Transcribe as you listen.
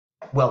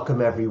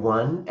Welcome,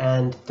 everyone,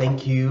 and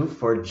thank you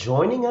for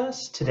joining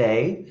us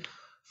today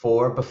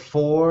for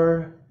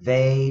Before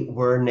They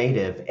Were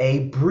Native,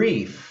 a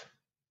brief,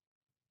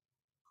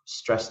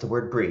 stress the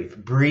word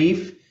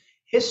brief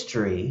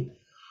history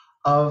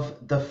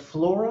of the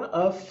flora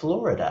of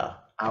Florida,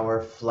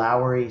 our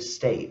flowery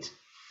state.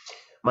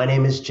 My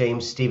name is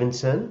James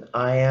Stevenson.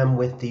 I am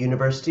with the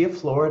University of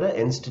Florida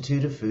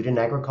Institute of Food and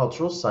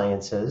Agricultural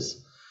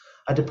Sciences,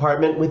 a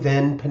department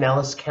within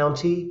Pinellas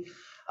County,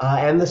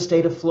 and the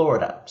state of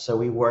Florida. So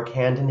we work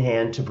hand in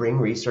hand to bring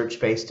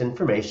research-based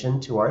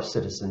information to our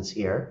citizens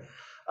here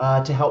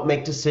to help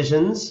make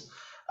decisions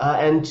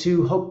and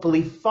to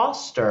hopefully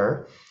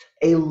foster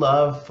a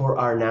love for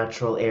our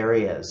natural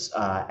areas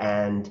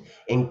and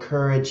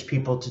encourage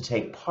people to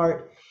take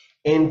part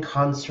in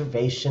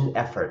conservation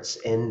efforts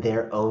in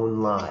their own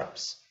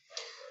lives.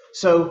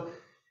 So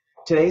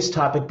today's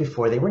topic,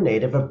 Before They Were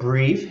Native, a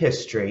brief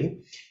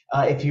history.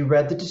 If you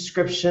read the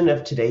description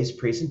of today's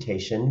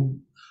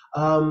presentation,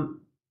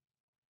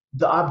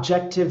 the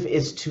objective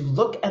is to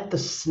look at the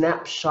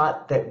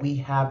snapshot that we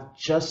have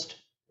just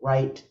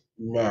right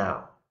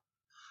now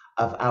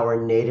of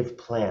our native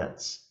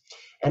plants.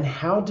 And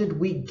how did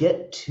we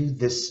get to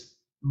this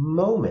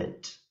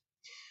moment?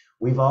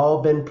 We've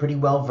all been pretty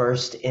well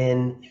versed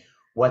in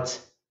what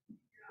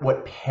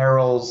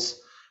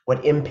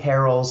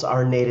imperils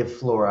our native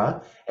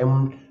flora,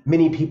 and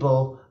many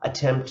people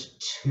attempt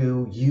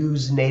to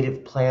use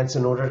native plants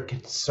in order to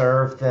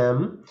conserve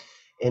them,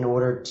 in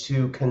order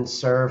to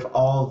conserve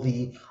all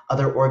the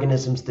other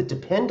organisms that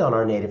depend on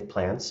our native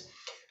plants.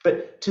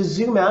 But to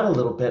zoom out a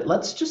little bit,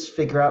 let's just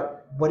figure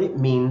out what it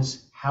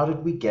means. How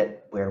did we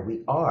get where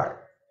we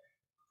are?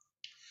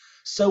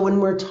 So when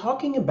we're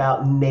talking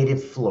about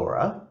native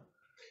flora,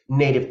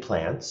 native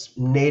plants,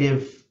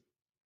 native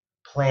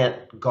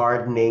plant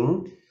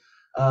gardening,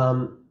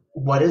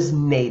 what is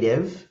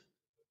native?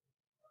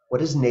 What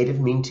does native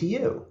mean to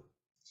you?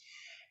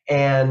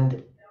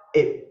 And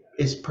it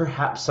is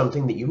perhaps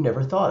something that you've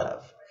never thought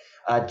of,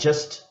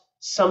 just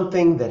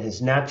something that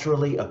has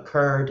naturally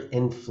occurred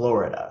in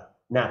Florida,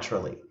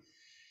 naturally.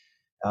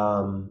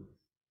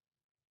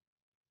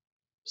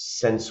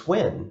 Since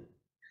when?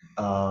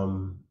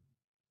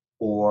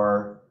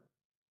 Or,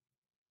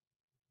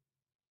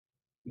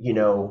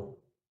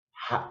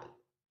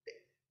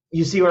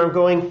 you see where I'm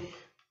going?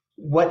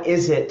 What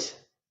is it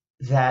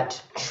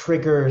that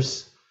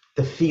triggers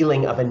the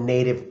feeling of a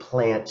native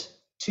plant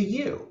to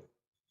you?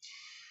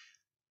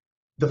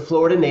 The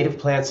Florida Native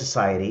Plant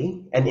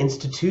Society, an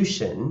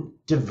institution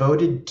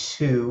devoted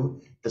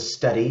to the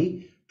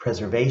study,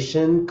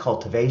 preservation,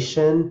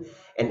 cultivation,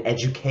 and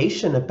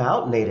education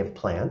about native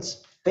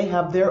plants, they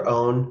have their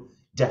own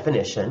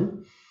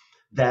definition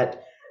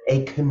that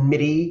a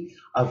committee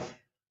of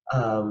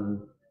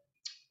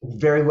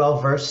very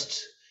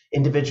well-versed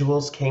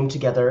individuals came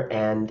together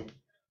and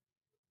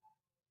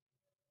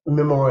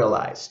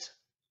memorialized.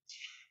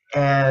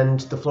 And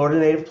the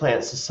Florida Native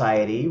Plant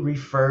Society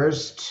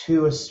refers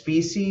to a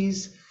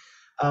species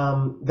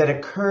that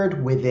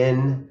occurred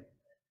within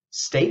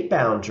state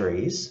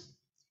boundaries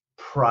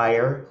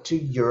prior to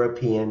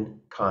European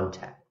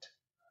contact,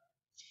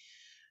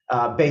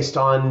 based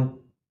on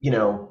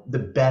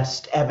the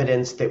best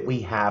evidence that we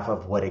have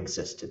of what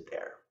existed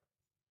there.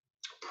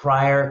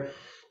 Prior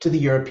to the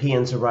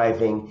Europeans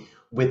arriving,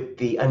 with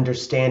the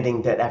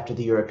understanding that after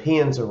the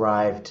Europeans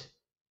arrived,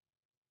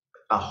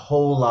 a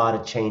whole lot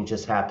of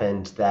changes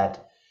happened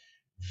that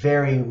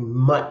very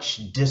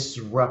much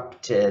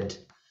disrupted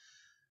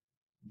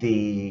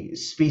the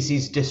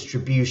species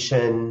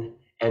distribution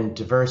and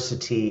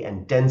diversity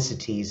and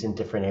densities in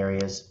different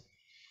areas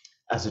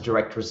as a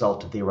direct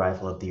result of the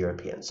arrival of the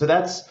Europeans. So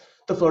that's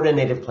the Florida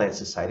Native Plant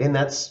Society, and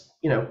that's,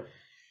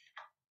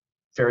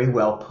 very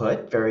well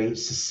put, very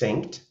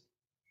succinct.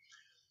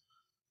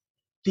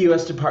 The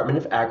U.S. Department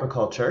of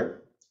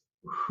Agriculture,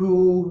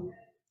 who,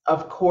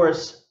 of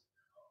course,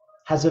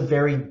 has a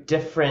very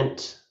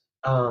different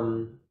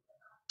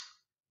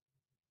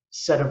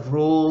set of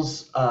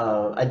rules,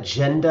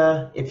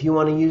 agenda, if you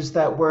want to use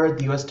that word.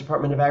 The U.S.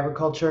 Department of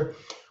Agriculture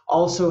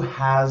also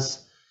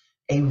has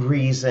a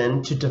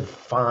reason to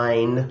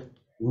define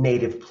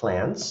native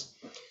plants,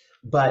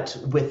 but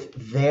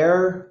with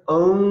their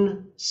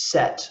own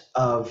set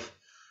of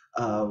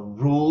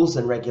rules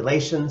and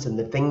regulations and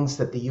the things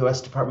that the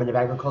U.S. Department of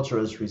Agriculture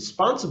is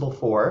responsible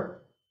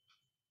for,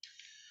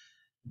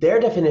 their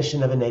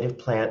definition of a native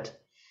plant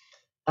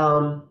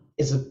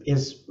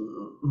is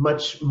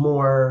much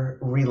more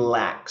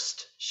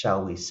relaxed,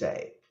 shall we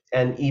say.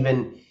 And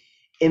even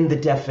in the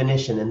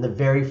definition, in the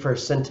very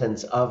first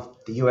sentence of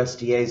the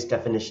USDA's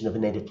definition of a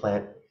native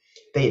plant,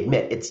 they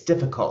admit it's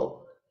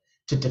difficult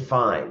to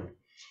define.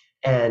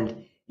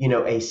 And,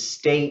 a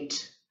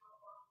state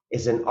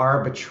is an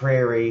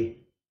arbitrary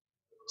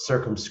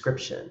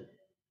circumscription,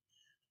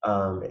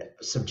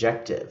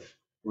 subjective,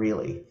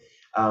 really.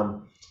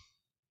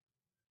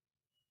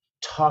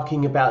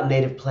 Talking about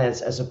native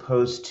plants as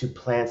opposed to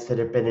plants that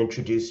have been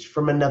introduced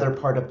from another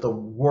part of the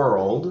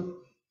world,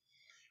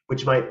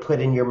 which might put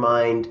in your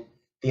mind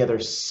the other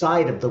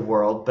side of the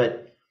world,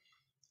 but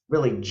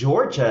really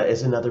Georgia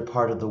is another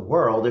part of the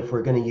world if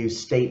we're going to use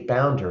state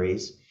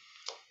boundaries.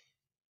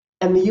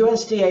 And the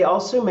USDA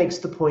also makes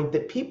the point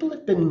that people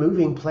have been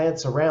moving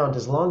plants around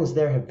as long as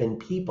there have been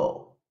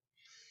people.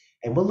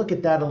 And we'll look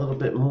at that a little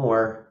bit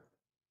more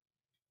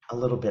a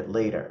little bit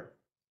later.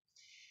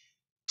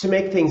 To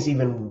make things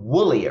even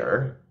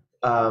woollier,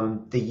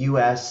 the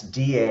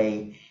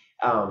USDA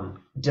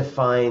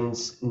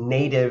defines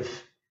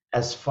native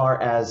as far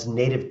as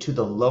native to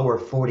the lower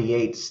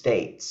 48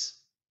 states,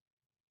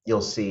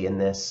 you'll see in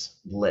this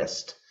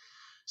list.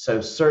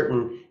 So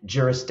certain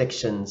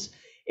jurisdictions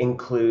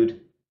include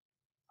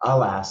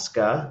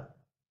Alaska,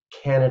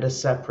 Canada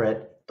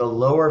separate, the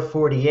lower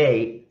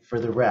 48 for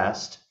the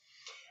rest,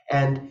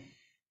 and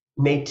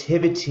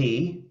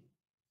nativity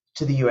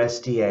to the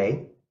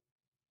USDA,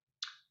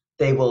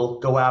 they will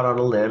go out on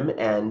a limb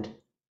and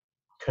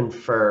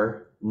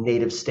confer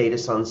native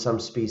status on some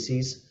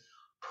species,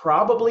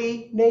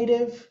 probably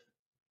native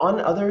on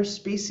other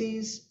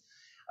species,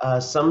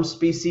 some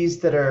species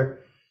that are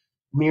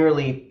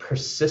merely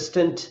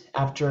persistent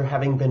after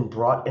having been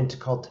brought into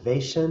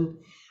cultivation,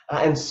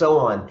 and so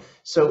on.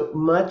 So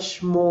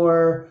much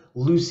more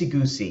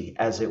loosey-goosey,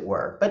 as it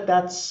were, but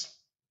that's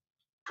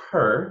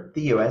per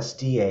the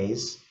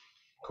USDA's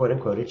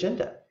quote-unquote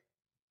agenda.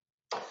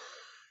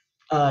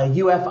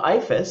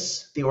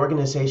 UF-IFAS, the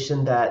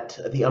organization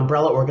the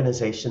umbrella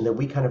organization that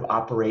we kind of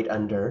operate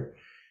under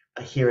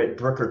here at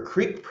Brooker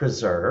Creek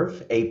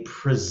Preserve, a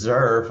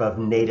preserve of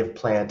native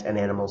plant and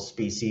animal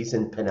species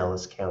in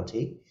Pinellas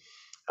County.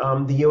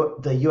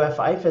 The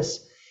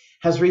UF-IFAS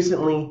has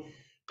recently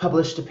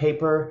published a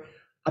paper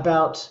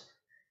about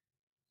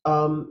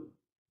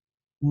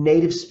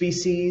native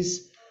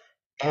species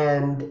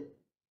and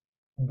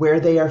where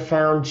they are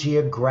found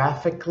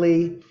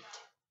geographically,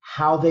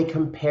 how they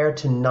compare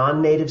to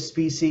non-native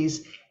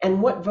species,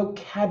 and what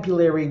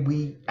vocabulary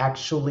we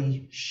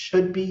actually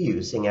should be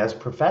using as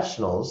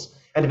professionals,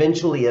 and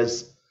eventually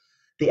as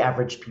the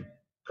average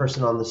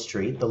person on the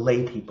street, the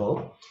lay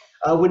people,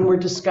 when we're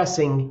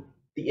discussing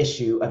the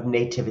issue of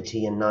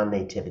nativity and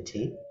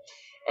non-nativity.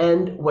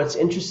 And what's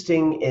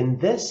interesting in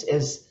this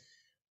is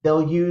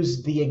they'll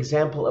use the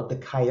example of the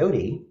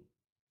coyote,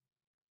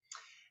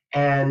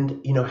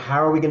 and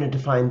how are we going to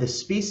define this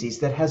species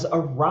that has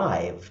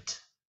arrived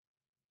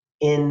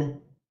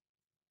in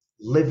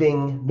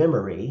living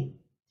memory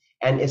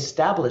and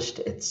established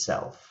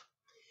itself?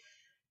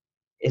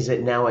 Is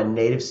it now a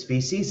native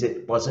species?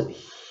 It wasn't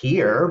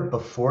here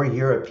before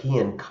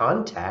European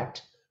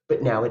contact,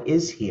 but now it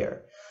is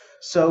here.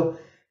 So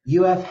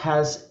UF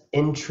has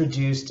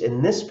introduced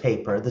in this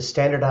paper the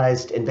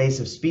standardized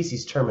invasive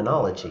species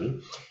terminology,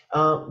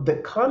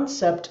 the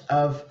concept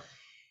of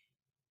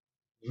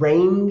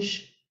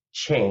range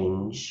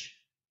change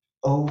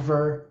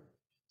over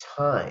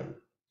time.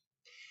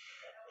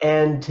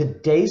 And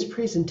today's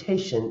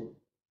presentation,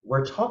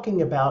 we're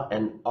talking about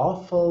an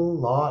awful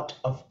lot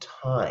of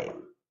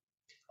time,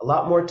 a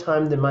lot more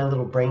time than my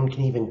little brain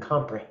can even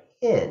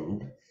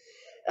comprehend.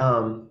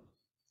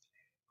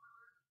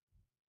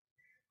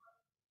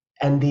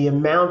 And the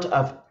amount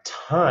of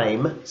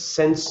time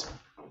since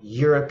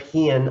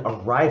European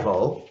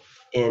arrival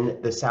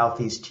in the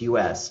Southeast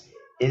US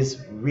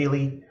is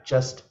really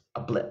just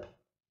a blip.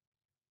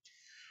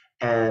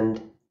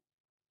 And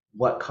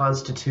what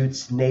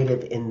constitutes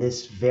native in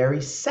this very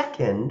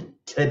second,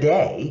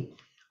 today,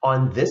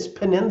 on this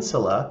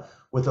peninsula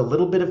with a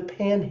little bit of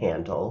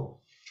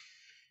panhandle,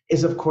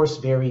 is of course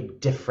very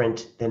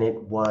different than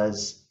it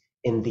was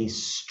in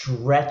these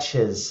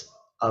stretches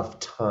of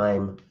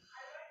time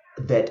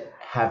that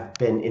have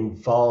been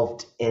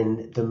involved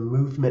in the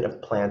movement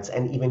of plants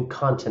and even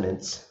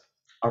continents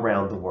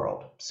around the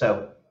world.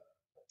 So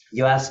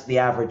you ask the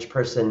average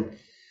person,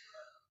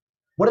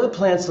 what do the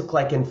plants look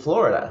like in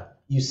Florida?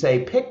 You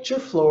say, picture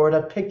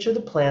Florida, picture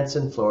the plants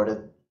in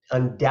Florida.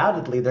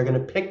 Undoubtedly, they're going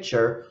to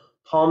picture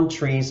palm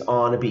trees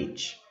on a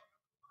beach.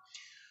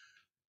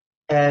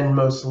 And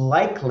most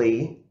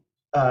likely,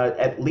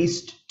 at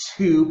least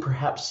 2,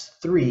 perhaps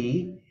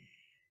 3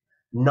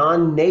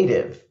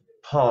 non-native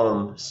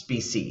palm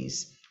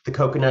species, the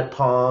coconut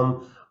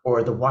palm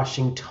or the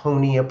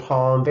Washingtonia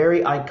palm,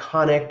 very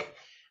iconic.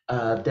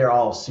 They're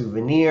all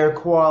souvenir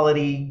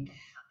quality,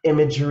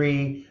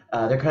 imagery.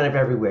 They're kind of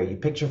everywhere. You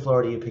picture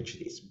Florida, you picture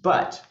these.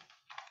 But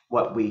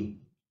what we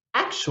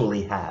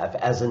actually have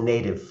as a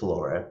native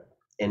flora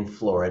in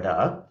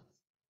Florida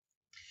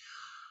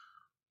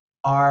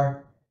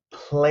are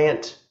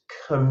plant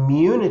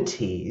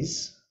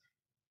communities,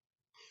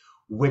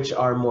 which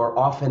are more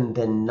often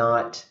than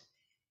not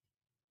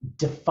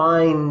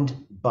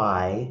defined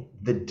by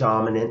the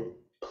dominant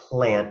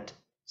plant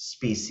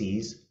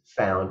species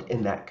found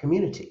in that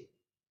community.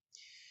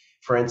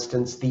 For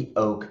instance, the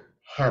oak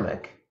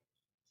hammock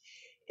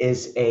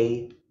is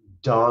a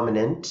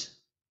dominant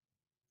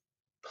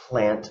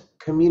plant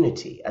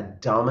community, a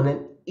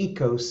dominant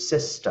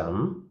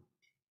ecosystem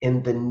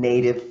in the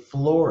native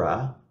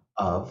flora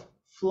of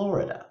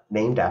Florida,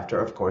 named after,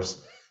 of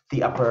course,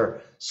 the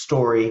upper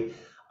story,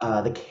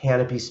 the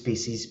canopy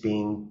species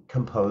being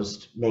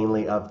composed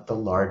mainly of the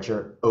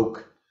larger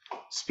oak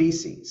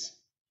species.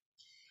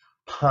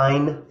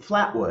 Pine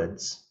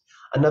flatwoods,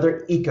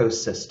 another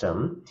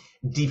ecosystem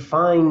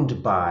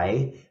defined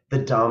by the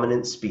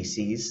dominant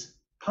species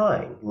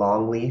pine,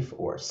 longleaf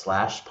or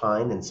slash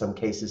pine, in some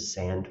cases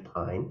sand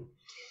pine,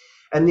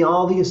 and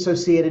all the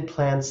associated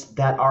plants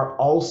that are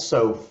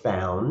also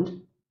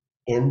found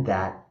in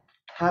that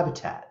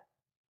habitat.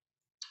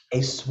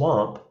 A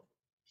swamp,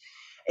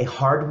 a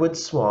hardwood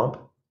swamp,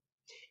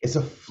 is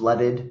a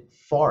flooded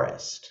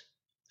forest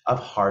of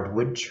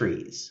hardwood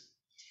trees.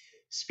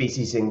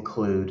 Species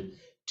include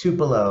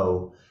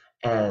tupelo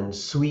and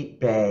sweet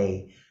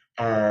bay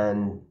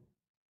and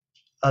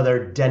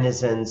other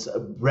denizens,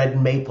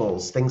 red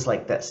maples, things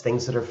like this,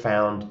 things that are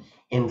found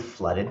in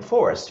flooded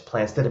forest,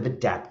 plants that have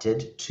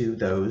adapted to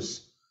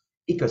those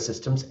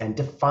ecosystems and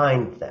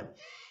defined them.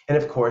 And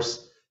of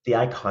course, the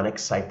iconic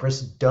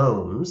cypress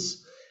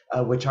domes,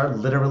 which are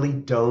literally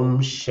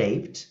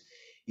dome-shaped,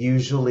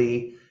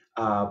 usually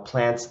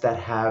plants that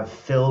have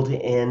filled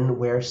in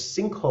where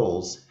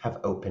sinkholes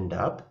have opened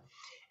up,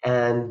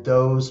 and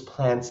those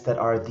plants that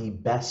are the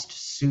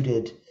best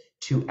suited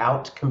to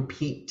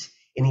outcompete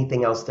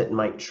anything else that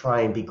might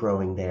try and be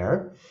growing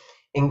there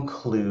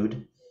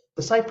include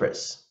the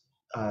cypress.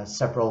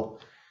 Several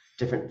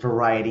different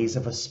varieties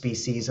of a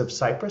species of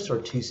cypress,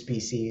 or two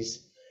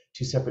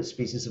separate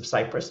species of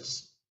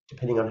cypress,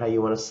 depending on how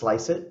you want to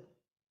slice it.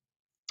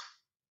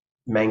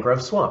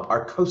 Mangrove swamp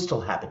are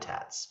coastal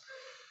habitats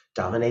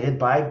dominated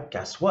by,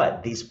 guess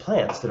what? These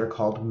plants that are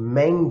called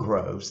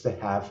mangroves that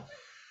have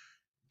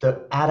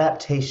the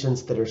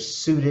adaptations that are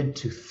suited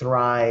to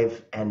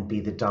thrive and be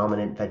the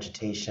dominant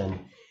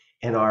vegetation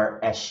in our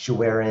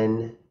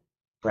estuarine,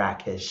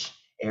 brackish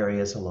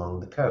areas along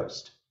the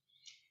coast.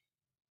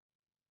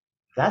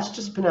 That's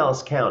just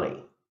Pinellas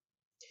County.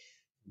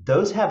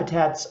 Those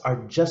habitats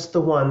are just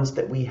the ones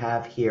that we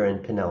have here in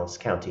Pinellas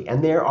County,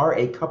 and there are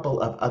a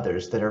couple of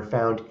others that are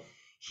found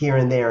here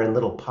and there in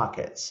little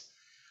pockets.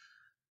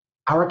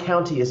 Our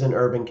county is an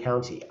urban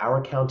county.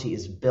 Our county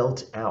is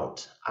built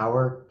out.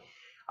 Our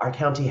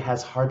county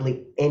has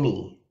hardly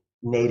any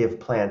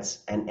native plants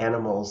and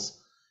animals,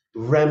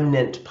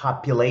 remnant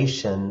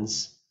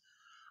populations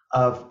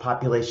of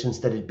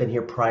populations that had been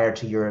here prior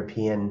to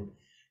European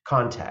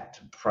contact,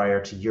 prior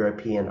to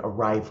European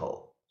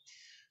arrival.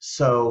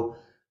 So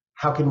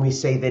how can we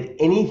say that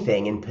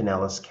anything in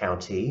Pinellas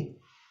County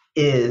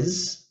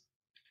is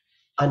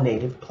a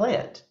native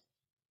plant?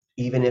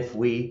 Even if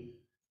we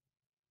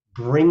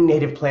bring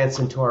native plants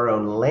into our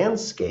own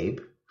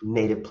landscape,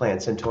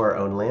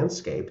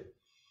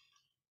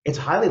 it's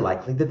highly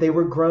likely that they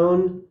were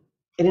grown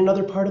in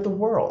another part of the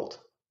world,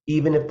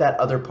 even if that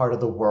other part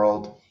of the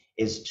world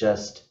is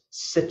just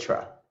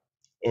Citra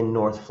in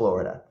North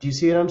Florida. Do you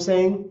see what I'm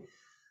saying?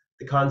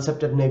 The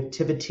concept of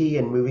nativity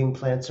and moving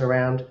plants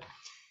around,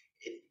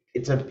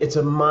 it's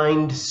a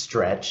mind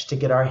stretch to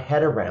get our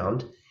head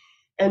around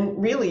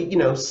and really,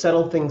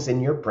 settle things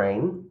in your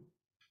brain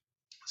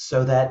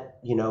so that,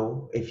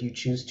 if you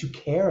choose to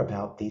care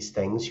about these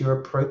things, you're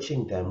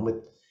approaching them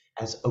with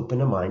as open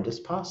a mind as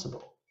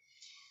possible.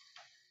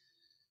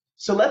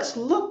 So let's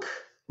look,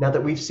 now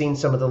that we've seen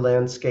some of the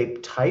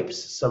landscape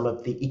types, some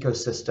of the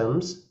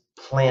ecosystems,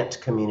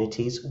 plant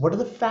communities, what are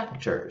the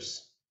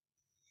factors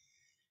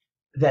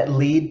that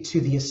lead to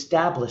the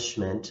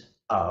establishment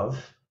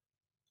of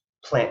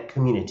plant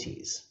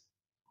communities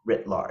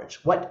writ large?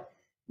 What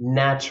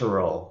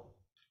natural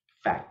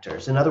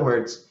factors? In other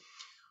words,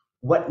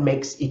 what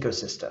makes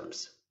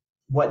ecosystems?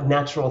 What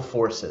natural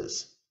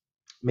forces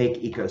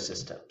make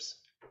ecosystems?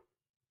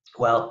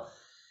 Well,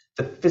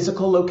 the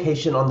physical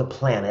location on the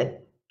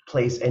planet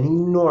plays an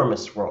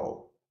enormous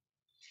role.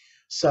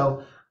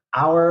 So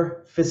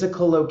our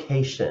physical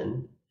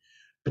location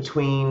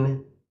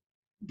between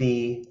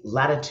the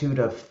latitude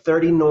of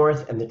 30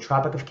 north and the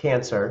Tropic of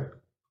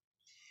Cancer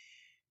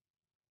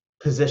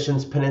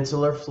positions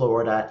peninsular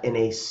Florida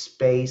in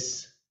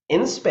space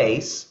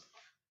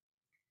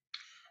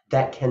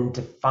that can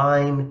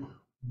define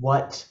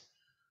what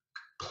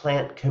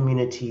plant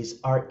communities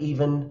are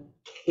even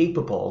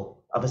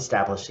capable of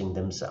establishing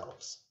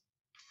themselves.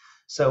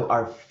 So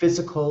our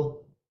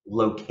physical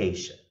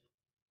location,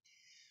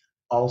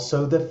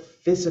 also the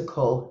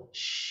physical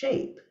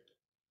shape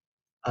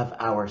of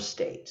our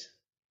state.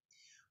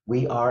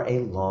 We are a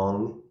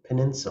long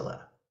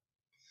peninsula.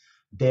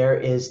 There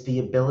is the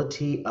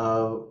ability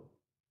of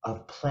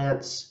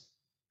plants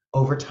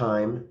over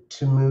time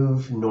to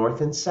move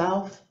north and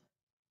south,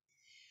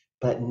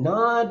 but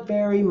not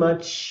very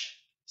much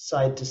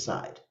side to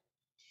side.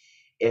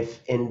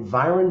 If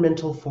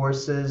environmental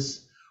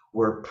forces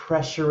were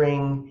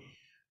pressuring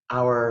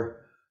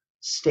our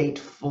state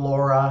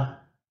flora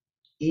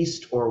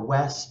east or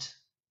west,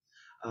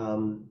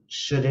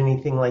 should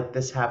anything like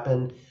this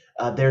happen,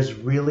 there's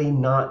really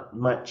not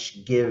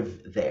much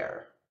give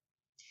there.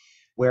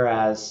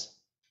 Whereas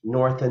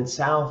north and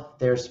south,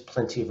 there's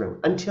plenty of room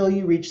until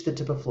you reach the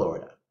tip of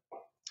Florida.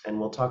 And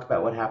we'll talk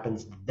about what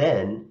happens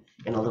then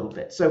in a little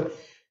bit. So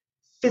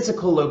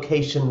physical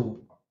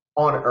location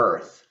on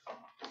Earth.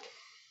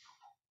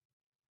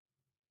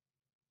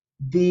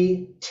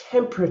 The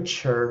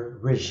temperature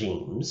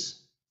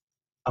regimes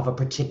of a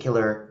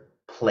particular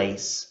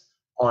place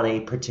on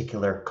a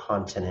particular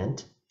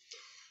continent,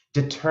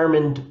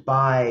 determined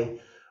by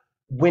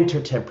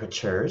winter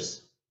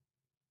temperatures,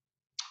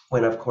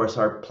 when of course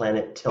our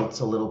planet tilts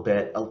a little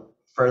bit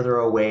further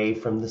away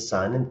from the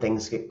sun and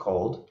things get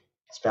cold.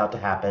 It's about to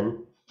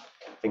happen,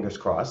 fingers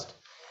crossed.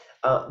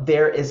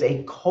 There is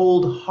a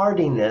cold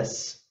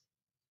hardiness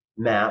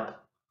map,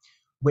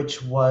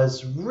 which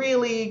was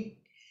really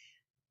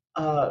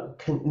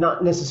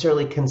not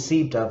necessarily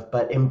conceived of,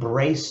 but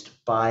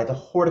embraced by the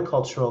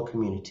horticultural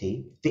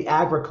community, the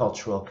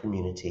agricultural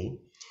community.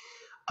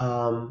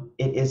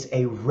 It is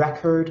a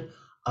record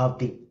of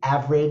the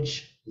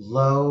average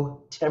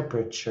low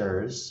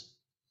temperatures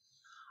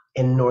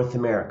in North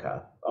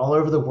America, all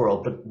over the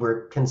world, but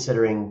we're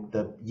considering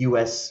the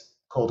US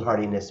cold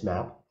hardiness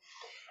map.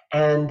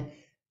 And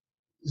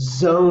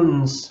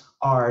zones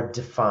are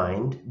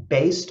defined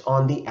based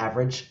on the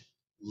average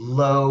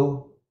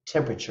low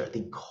temperature,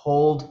 the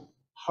cold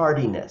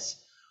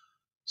hardiness.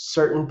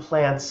 Certain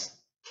plants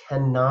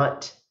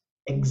cannot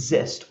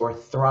exist or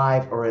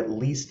thrive or at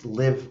least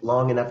live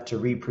long enough to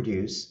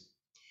reproduce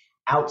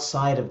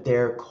outside of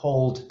their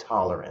cold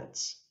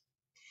tolerance.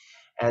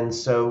 And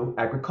so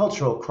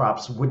agricultural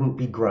crops wouldn't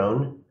be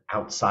grown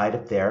outside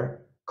of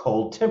their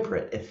cold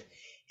temperate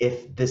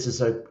if this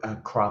is a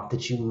crop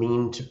that you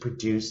mean to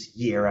produce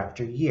year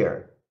after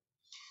year.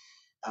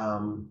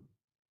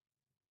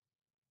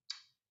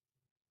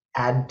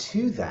 Add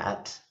to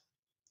that,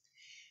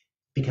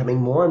 becoming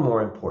more and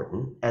more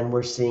important, and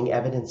we're seeing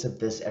evidence of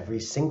this every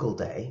single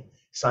day.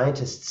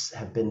 Scientists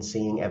have been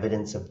seeing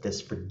evidence of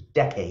this for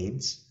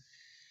decades,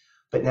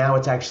 but now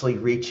it's actually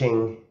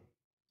reaching,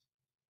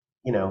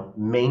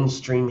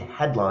 mainstream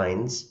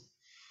headlines.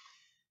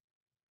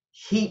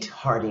 Heat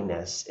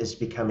hardiness is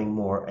becoming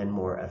more and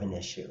more of an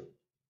issue.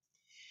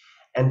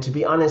 And to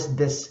be honest,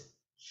 this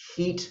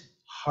heat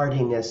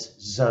hardiness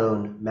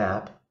zone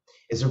map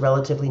is a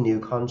relatively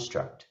new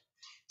construct.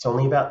 It's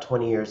only about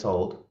 20 years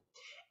old,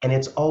 and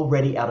it's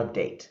already out of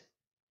date.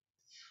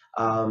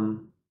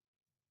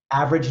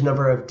 Average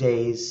number of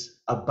days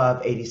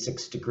above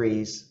 86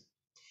 degrees.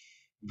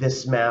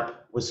 This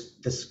map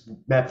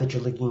that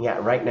you're looking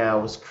at right now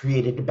was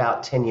created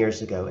about 10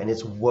 years ago, and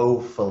it's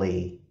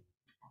woefully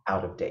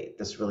out of date.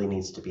 This really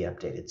needs to be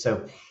updated.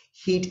 So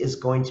heat is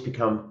going to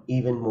become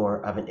even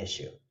more of an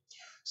issue.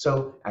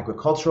 So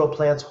agricultural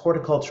plants,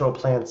 horticultural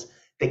plants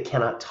that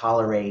cannot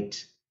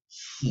tolerate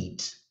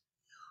heat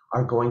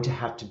are going to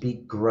have to be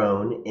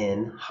grown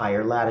in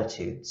higher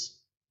latitudes.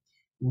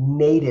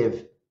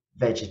 Native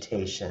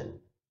vegetation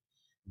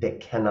that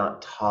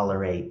cannot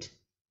tolerate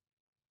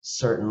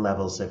certain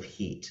levels of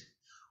heat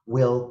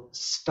will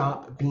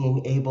stop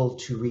being able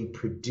to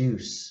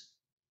reproduce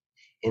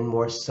in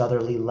more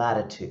southerly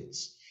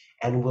latitudes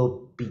and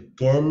will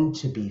begin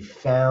to be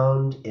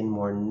found in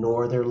more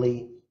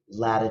northerly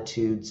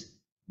latitudes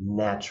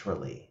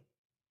naturally.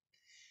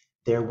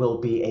 There will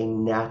be a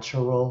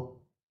natural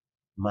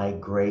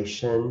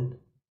migration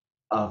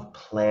of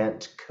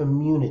plant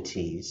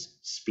communities,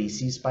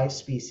 species by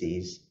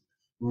species,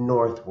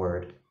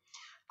 northward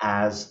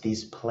as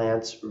these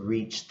plants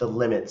reach the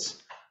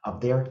limits of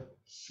their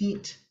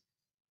heat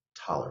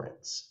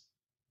tolerance.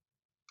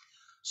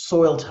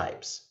 Soil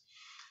types,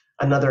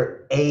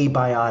 another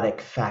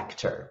abiotic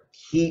factor.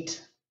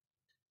 Heat,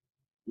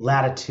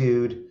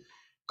 latitude,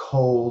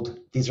 cold,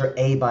 these are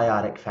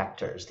abiotic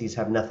factors. These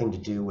have nothing to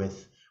do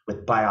with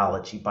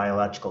biology,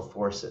 biological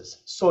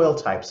forces. Soil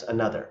types,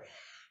 another.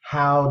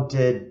 How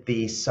did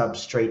the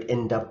substrate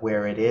end up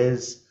where it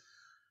is?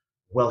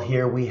 Well,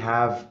 here we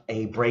have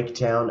a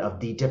breakdown of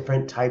the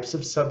different types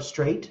of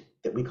substrate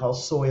that we call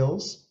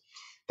soils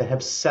that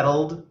have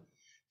settled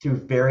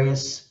through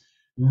various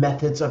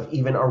methods of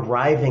even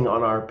arriving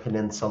on our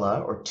peninsula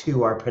or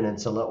to our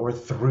peninsula or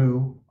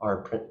through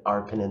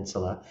our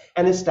peninsula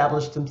and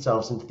established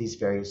themselves into these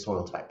various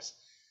soil types.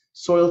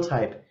 Soil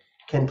type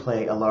can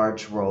play a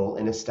large role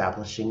in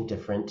establishing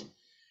different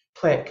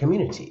plant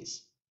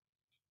communities.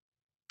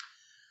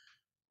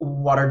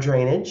 Water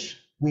drainage.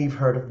 We've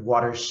heard of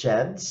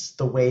watersheds,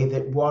 the way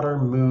that water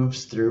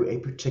moves through a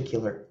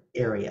particular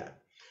area.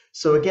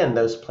 So again,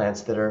 those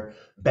plants that are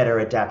better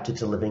adapted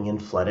to living in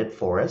flooded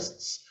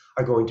forests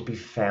are going to be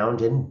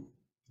found in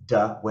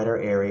wetter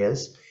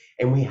areas.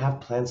 And we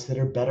have plants that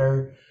are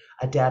better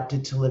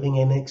adapted to living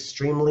in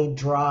extremely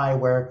dry,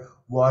 where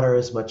water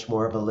is much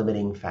more of a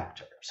limiting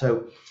factor.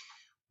 So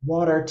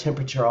water,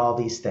 temperature, all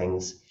these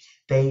things,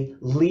 they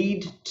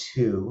lead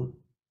to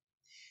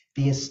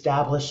the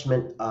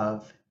establishment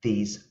of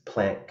these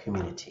plant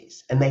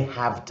communities, and they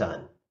have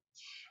done.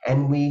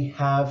 And we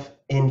have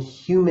in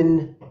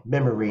human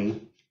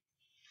memory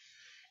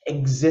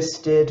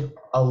existed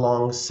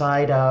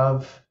alongside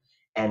of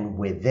and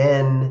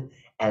within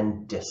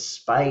and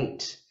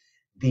despite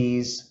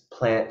these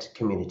plant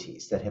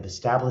communities that have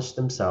established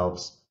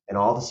themselves and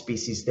all the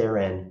species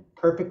therein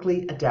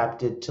perfectly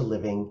adapted to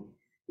living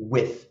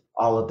with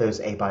all of those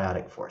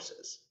abiotic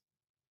forces.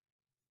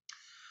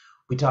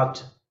 We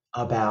talked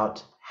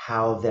about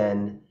how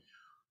then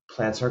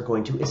Plants are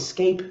going to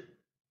escape.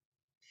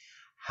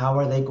 How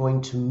are they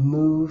going to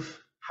move?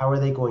 How are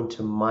they going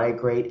to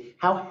migrate?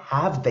 How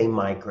have they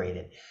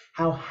migrated?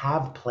 How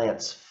have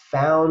plants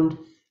found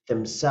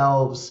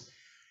themselves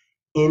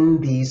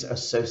in these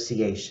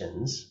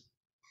associations?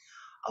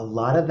 A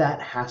lot of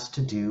that has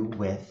to do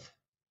with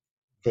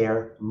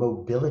their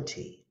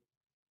mobility.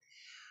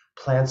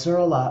 Plants are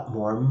a lot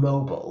more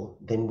mobile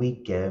than we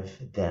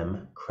give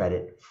them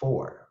credit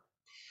for.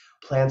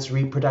 Plants'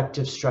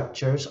 reproductive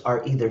structures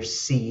are either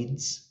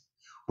seeds,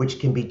 which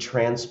can be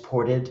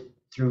transported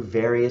through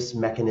various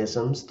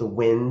mechanisms, the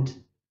wind,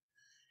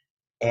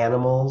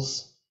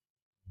 animals,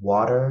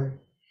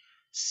 water.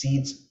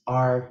 Seeds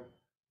are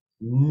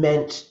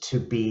meant to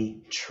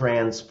be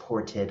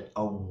transported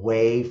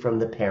away from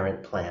the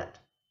parent plant.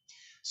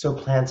 So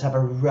plants have a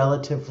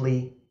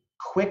relatively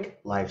quick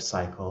life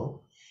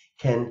cycle,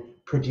 can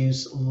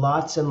produce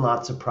lots and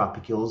lots of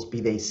propagules,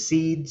 be they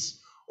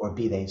seeds or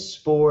be they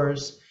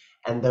spores,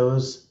 and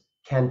those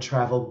can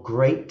travel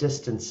great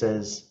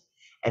distances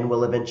and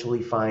will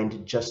eventually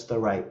find just the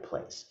right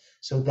place.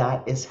 So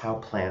that is how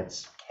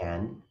plants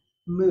can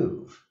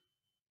move.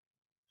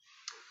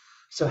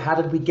 So how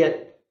did we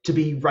get to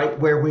be right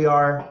where we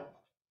are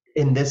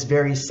in this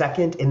very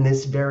second, in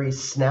this very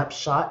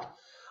snapshot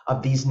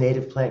of these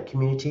native plant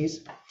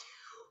communities?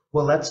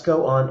 Well, let's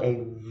go on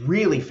a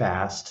really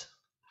fast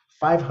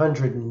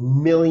 500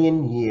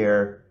 million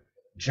year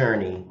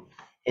journey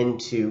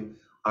into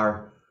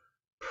our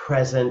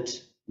present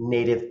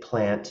native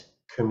plant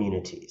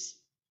communities.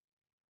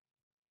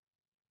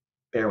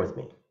 Bear with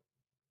me.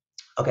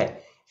 Okay,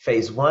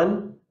 phase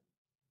one,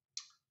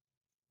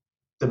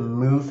 the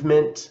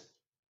movement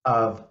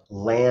of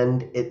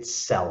land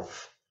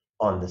itself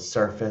on the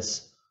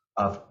surface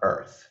of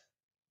Earth.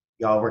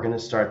 Y'all, we're going to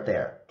start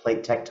there.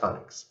 Plate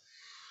tectonics.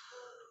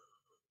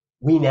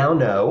 We now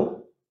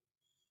know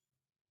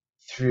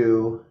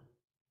through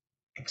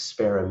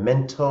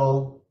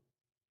experimental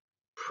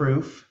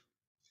proof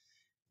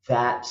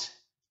that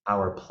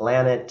our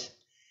planet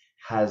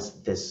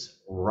has this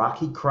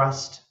rocky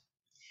crust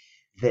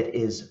that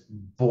is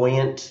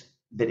buoyant,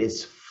 that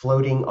is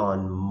floating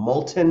on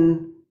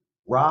molten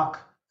rock,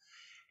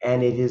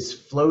 and it is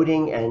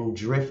floating and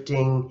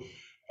drifting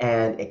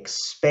and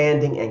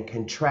expanding and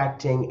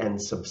contracting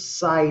and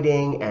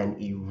subsiding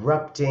and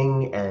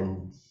erupting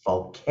and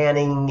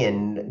volcaning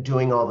and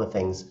doing all the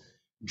things,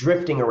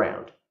 drifting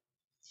around.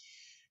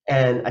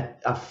 And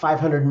a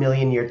 500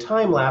 million year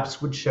time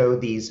lapse would show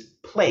these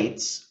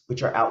plates,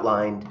 which are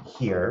outlined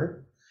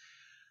here,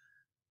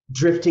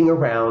 drifting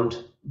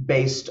around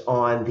based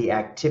on the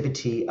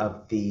activity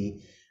of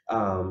the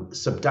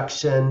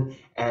subduction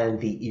and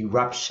the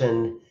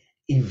eruption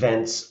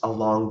events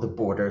along the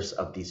borders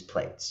of these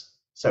plates.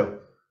 So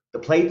the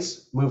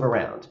plates move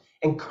around,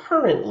 and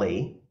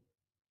currently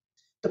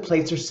the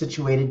plates are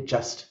situated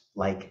just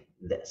like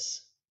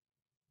this.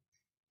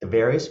 The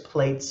various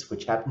plates,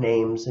 which have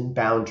names and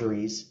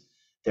boundaries,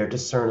 they're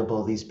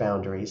discernible, these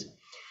boundaries,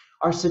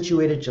 are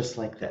situated just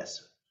like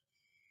this.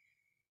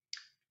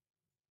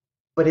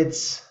 But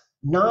it's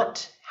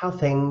not how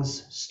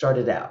things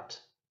started out.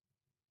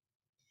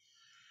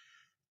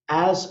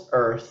 As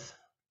Earth,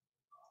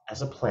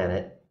 as a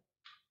planet,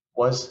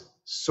 was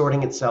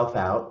sorting itself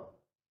out,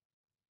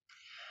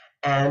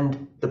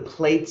 and the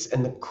plates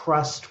and the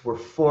crust were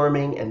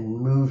forming and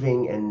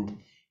moving and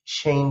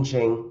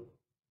changing,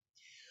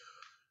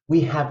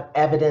 we have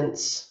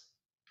evidence,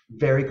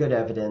 very good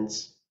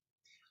evidence,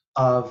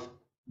 of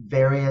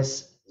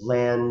various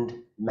land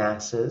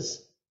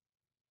masses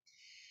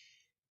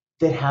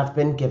that have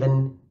been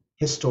given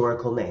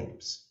historical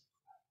names.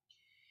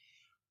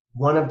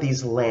 One of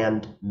these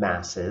land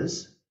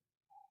masses,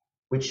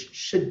 which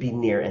should be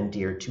near and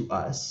dear to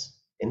us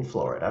in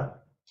Florida,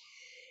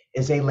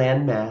 is a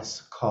land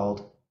mass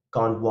called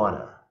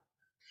Gondwana,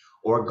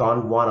 or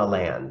Gondwana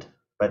land,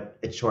 but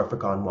it's short for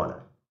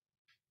Gondwana.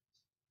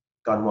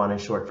 Gondwana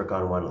is short for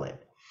Gondwana land.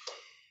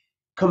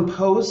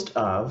 Composed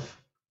of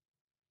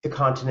the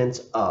continents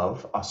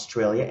of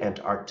Australia,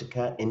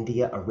 Antarctica,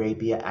 India,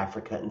 Arabia,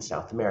 Africa, and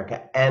South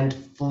America, and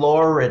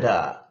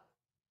Florida,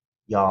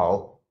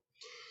 y'all.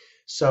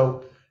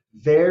 So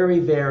very,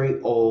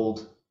 very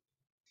old,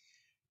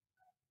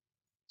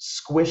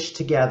 squished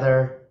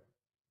together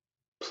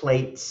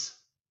plates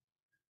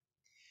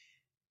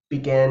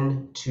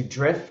begin to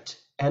drift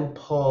and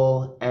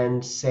pull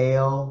and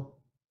sail,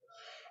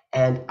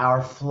 and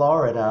our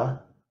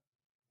Florida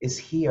is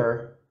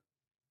here,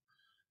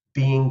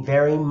 being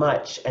very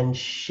much and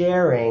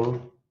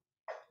sharing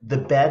the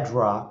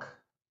bedrock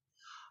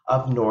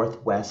of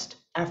Northwest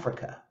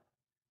Africa.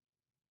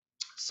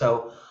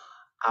 So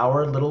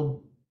our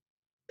little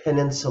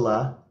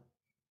peninsula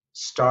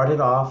started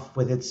off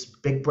with its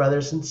big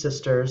brothers and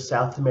sisters,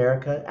 South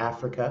America,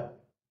 Africa,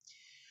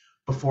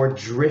 before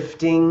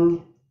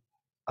drifting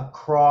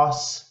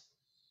across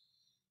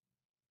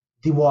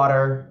the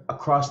water,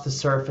 across the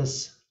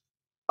surface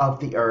of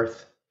the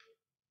earth.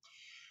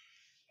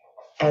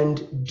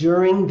 And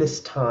during this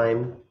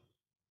time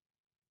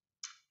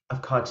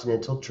of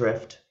continental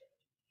drift,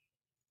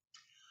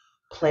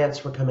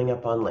 plants were coming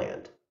up on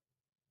land,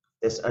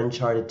 this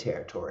uncharted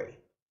territory.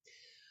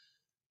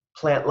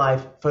 Plant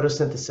life,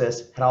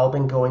 photosynthesis had all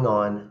been going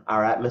on.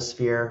 Our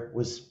atmosphere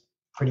was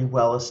pretty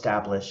well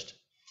established,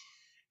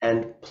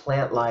 and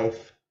plant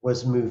life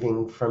was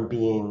moving from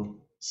being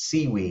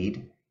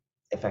seaweed,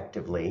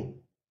 effectively,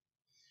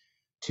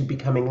 to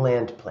becoming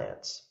land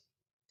plants.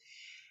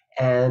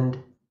 And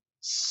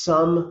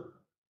some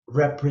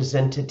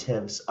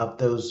representatives of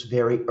those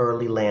very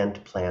early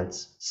land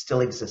plants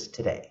still exist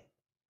today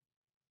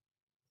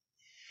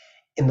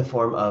in the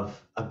form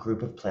of a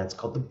group of plants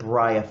called the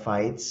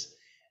bryophytes,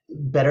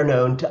 better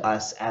known to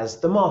us as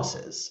the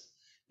mosses.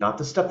 Not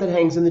the stuff that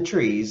hangs in the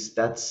trees,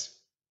 that's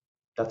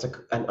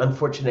an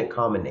unfortunate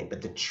common name,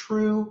 but the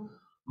true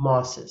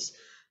mosses,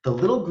 the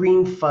little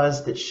green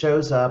fuzz that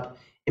shows up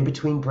in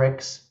between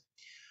bricks,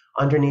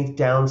 underneath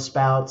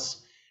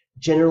downspouts,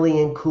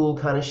 generally in cool,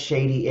 kind of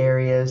shady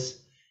areas.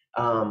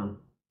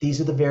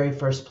 These are the very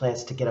first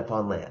plants to get up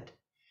on land.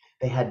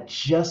 They had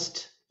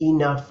just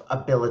enough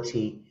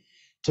ability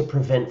to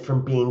prevent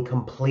from being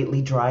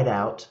completely dried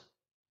out.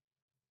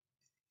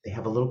 They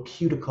have a little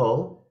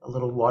cuticle, a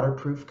little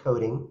waterproof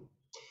coating.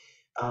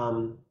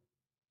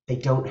 They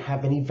don't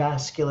have any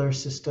vascular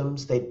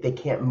systems. They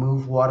can't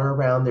move water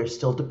around. They're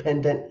still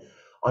dependent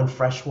on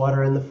fresh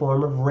water in the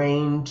form of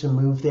rain to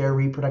move their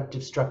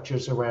reproductive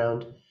structures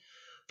around.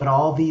 But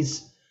all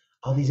these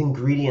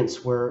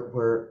ingredients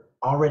were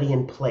already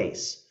in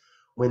place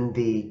when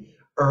the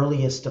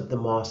earliest of the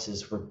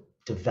mosses were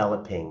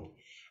developing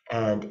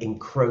and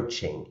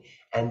encroaching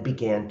and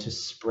began to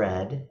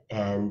spread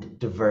and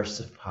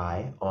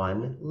diversify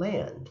on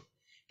land,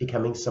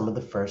 becoming some of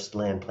the first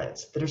land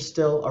plants that are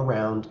still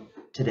around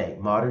today,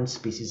 modern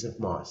species of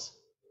moss.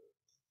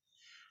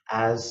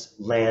 As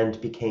land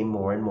became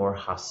more and more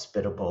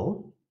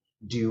hospitable,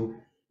 due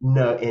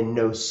in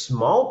no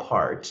small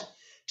part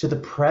to the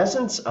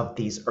presence of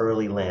these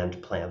early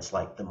land plants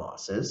like the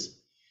mosses,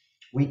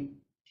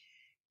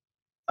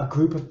 a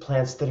group of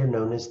plants that are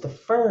known as the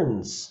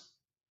ferns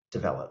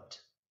developed.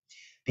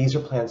 These are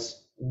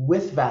plants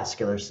with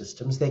vascular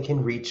systems. They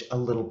can reach a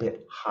little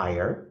bit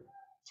higher,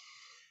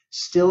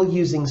 still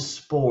using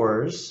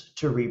spores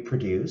to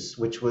reproduce,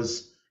 which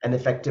was an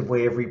effective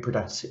way of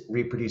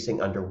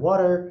reproducing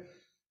underwater.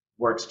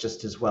 Works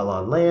just as well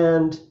on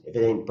land. If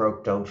it ain't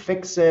broke, don't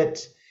fix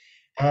it.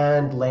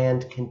 And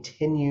land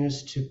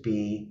continues to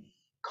be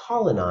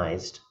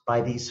colonized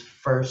by these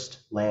first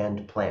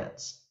land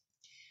plants.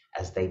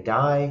 As they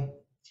die,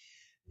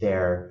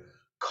 their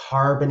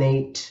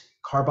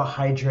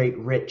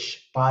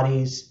carbohydrate-rich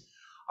bodies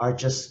are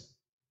just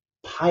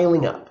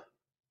piling up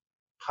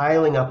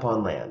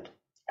on land.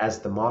 As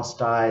the moss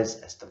dies,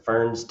 as the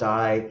ferns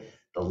die,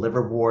 the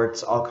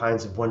liverworts, all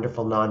kinds of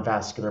wonderful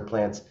non-vascular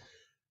plants,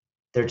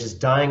 they're just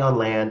dying on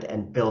land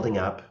and building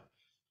up,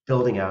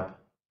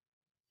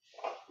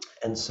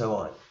 and so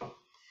on.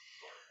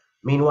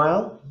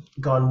 Meanwhile,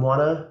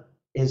 Gondwana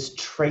is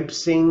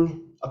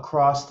traipsing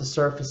across the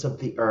surface of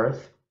the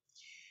earth,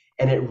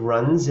 and it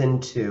runs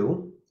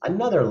into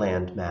another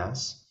land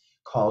mass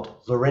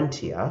called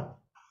Laurentia.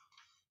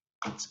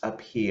 It's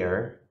up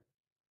here,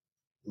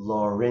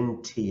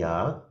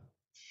 Laurentia.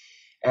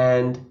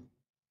 And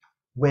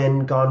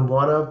when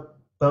Gondwana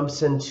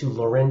bumps into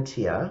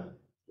Laurentia,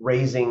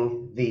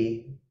 raising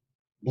the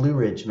Blue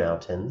Ridge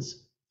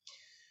Mountains,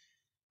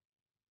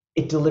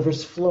 it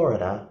delivers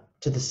Florida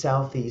to the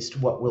southeast,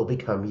 what will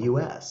become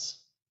US.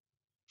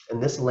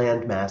 And this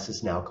landmass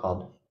is now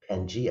called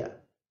Pangaea.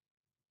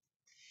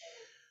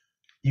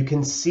 You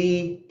can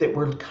see that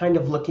we're kind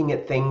of looking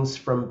at things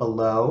from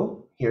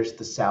below. Here's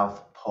the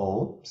South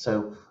Pole.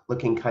 So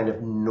looking kind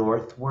of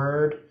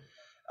northward,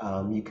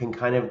 you can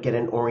kind of get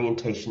an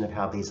orientation of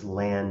how these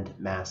land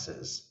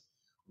masses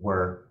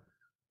were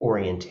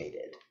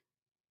orientated.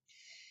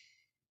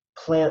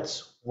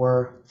 Plants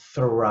were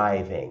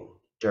thriving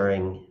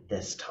during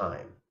this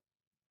time.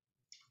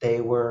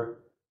 They were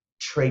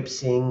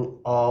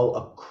traipsing all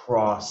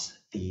across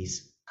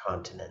these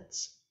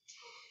continents.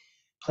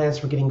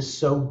 Plants were getting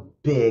so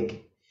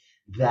big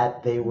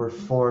that they were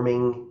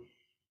forming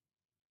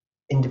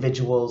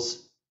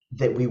individuals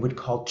that we would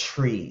call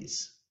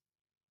trees,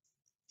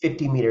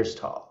 50 meters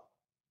tall,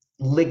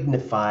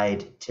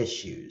 lignified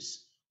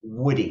tissues,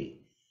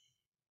 woody,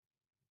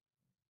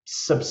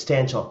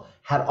 substantial,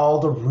 had all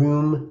the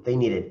room they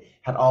needed,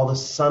 had all the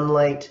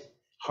sunlight,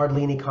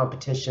 hardly any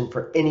competition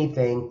for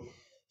anything,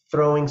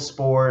 throwing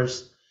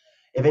spores,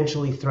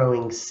 eventually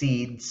throwing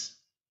seeds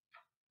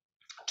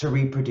to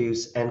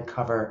reproduce and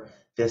cover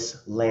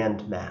this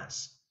land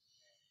mass.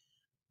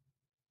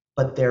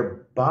 But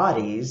their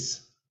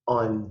bodies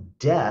on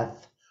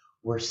death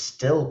were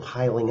still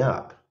piling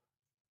up.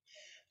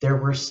 There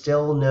were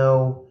still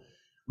no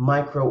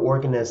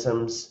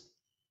microorganisms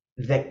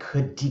that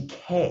could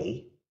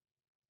decay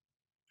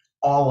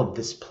all of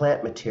this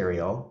plant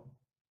material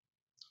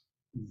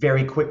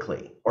very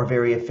quickly or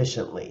very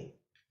efficiently.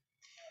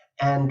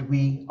 And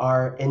we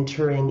are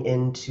entering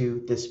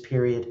into this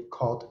period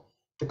called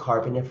the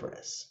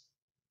Carboniferous,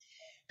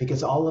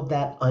 because all of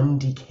that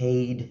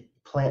undecayed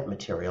plant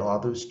material, all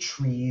those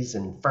trees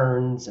and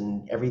ferns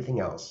and everything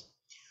else,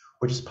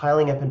 were just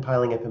piling up and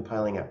piling up and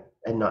piling up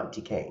and not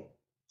decaying,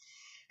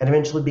 and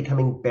eventually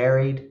becoming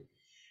buried,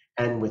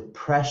 and with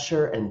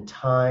pressure and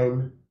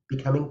time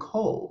becoming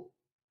coal,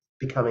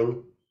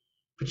 becoming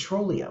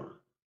petroleum,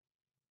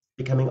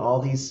 becoming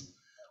all this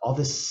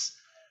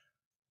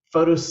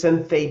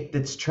photosynthate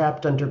that's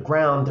trapped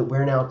underground that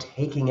we're now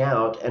taking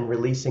out and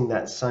releasing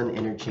that sun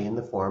energy in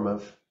the form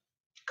of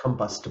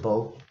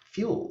combustible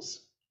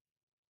fuels.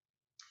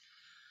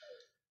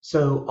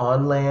 So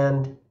on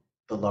land,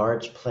 the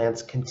large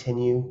plants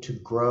continue to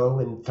grow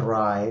and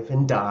thrive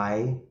and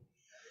die,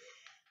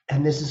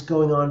 and this is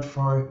going on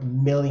for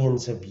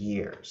millions of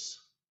years.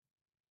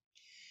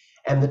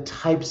 And the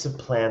types of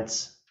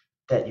plants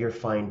that you're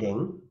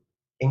finding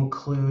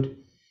include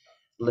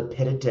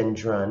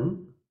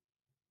lepidodendron,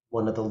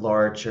 one of the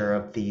larger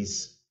of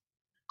these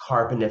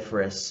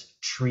carboniferous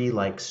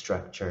tree-like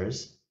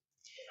structures,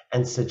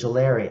 and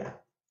sigillaria.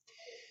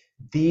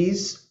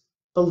 These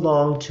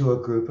belong to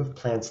a group of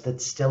plants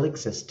that still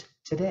exist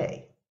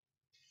today,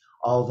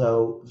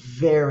 although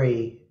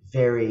very,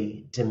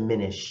 very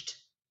diminished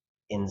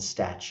in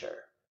stature.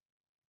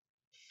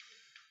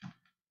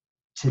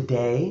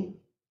 Today,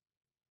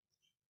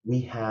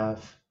 we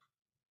have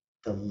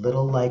the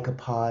little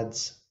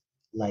lycopods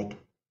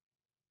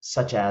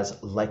such as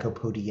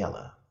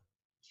Lycopodiella,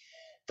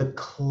 the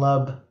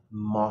club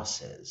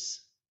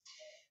mosses.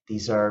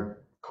 These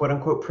are quote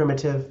unquote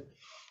primitive.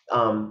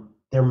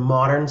 They're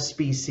modern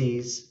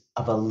species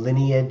of a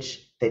lineage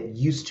that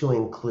used to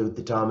include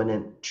the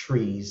dominant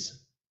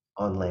trees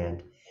on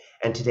land.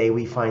 And today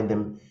we find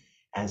them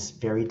as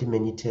very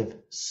diminutive,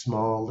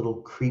 small,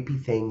 little creepy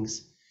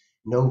things,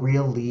 no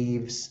real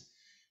leaves,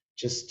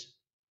 just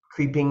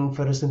creeping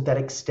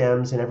photosynthetic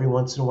stems, and every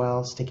once in a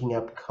while sticking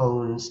up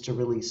cones to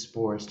release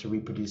spores to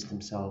reproduce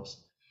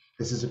themselves.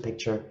 This is a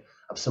picture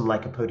of some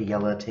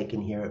Lycopodiella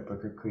taken here at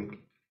Booker Creek.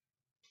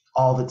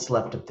 All that's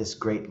left of this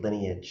great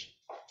lineage.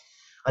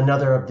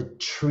 Another of the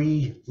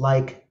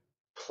tree-like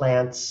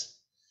plants,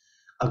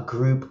 a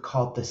group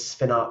called the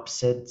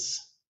sphenopsids,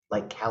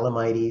 like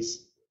calamites,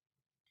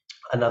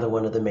 another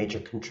one of the major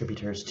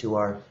contributors to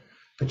our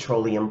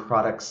petroleum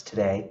products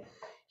today.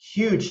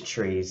 Huge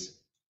trees,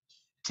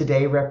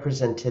 today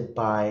represented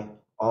by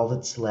all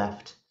that's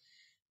left,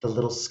 the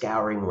little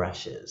scouring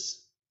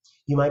rushes.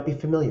 You might be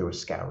familiar with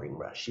scouring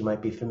rush. You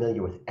might be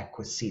familiar with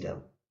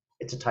equisetum.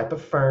 It's a type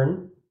of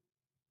fern,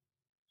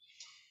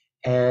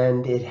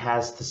 and it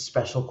has the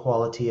special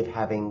quality of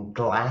having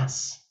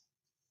glass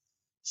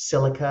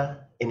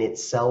silica in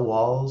its cell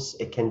walls.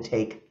 It can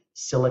take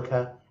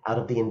silica out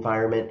of the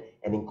environment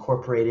and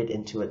incorporate it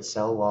into its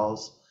cell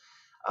walls,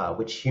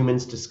 which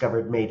humans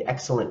discovered made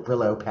excellent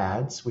Brillo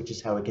pads, which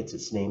is how it gets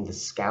its name, the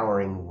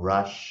scouring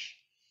rush.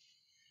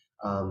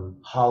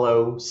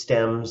 Hollow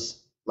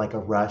stems like a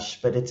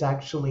rush, but it's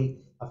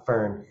actually a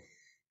fern.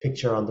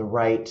 Picture on the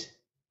right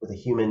with a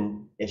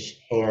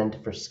human-ish hand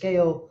for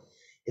scale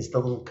is the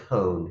little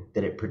cone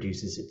that it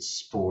produces its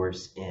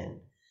spores in.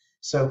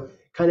 So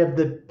kind of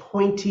the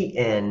pointy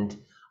end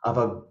of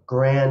a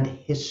grand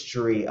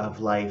history of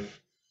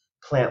life,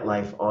 plant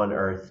life on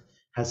Earth,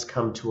 has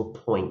come to a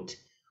point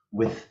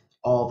with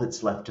all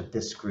that's left of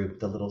this group,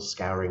 the little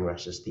scouring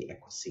rushes, the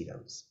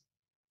equisetums.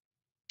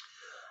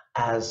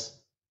 As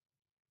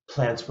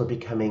plants were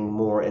becoming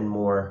more and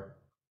more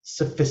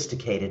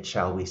sophisticated,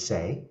 shall we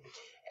say,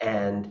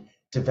 and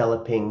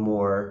developing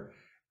more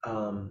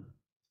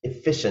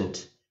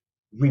efficient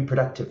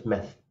reproductive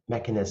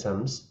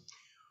mechanisms,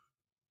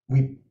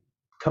 we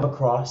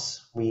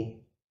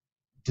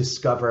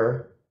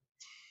discover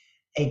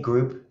a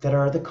group that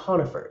are the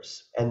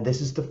conifers. And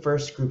this is the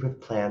first group of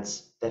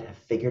plants that have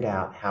figured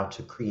out how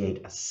to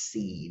create a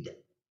seed.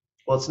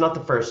 Well, it's not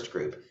the first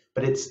group,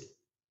 but it's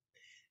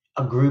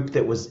a group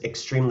that was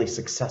extremely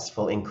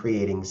successful in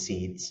creating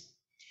seeds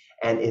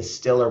and is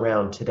still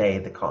around today,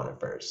 the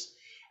conifers.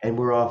 And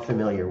we're all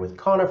familiar with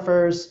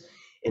conifers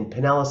in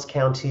Pinellas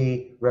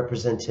County,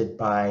 represented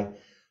by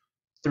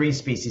 3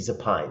 species of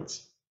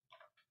pines.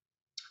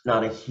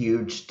 Not a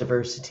huge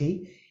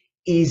diversity,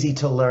 easy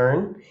to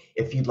learn.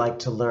 If you'd like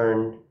to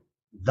learn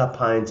the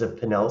pines of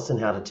Pinellas and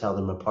how to tell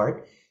them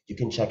apart, you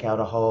can check out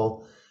a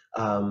whole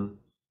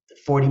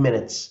 40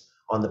 minutes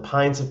on the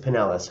pines of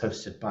Pinellas,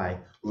 hosted by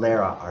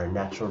Lara, our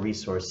natural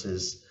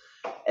resources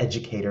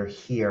educator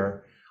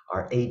here,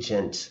 our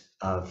agent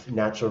of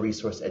natural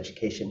resource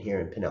education here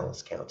in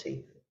Pinellas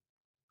County.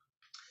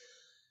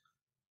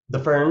 The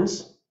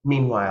ferns,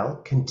 meanwhile,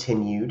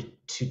 continued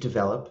to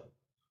develop,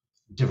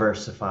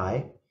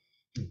 diversify,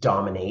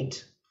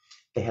 dominate.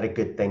 They had a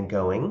good thing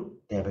going.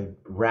 They have a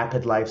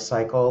rapid life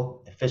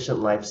cycle, efficient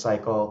life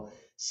cycle,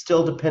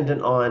 still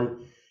dependent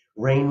on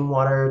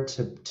rainwater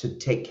to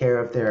take care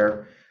of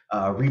their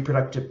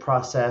reproductive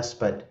process,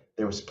 but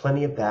there was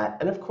plenty of that.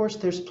 And of course,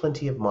 there's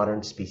plenty of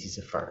modern species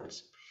of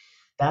ferns.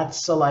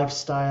 That's a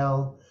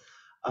lifestyle,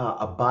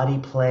 a body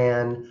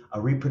plan,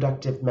 a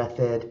reproductive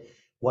method.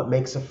 What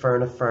makes a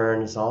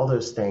fern is all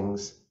those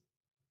things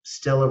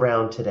still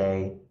around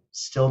today,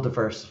 still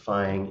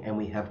diversifying, and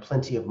we have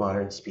plenty of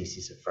modern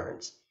species of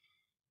ferns.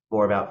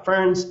 More about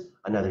ferns,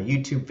 another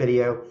YouTube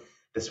video.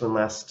 This one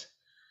lasts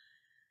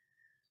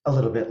a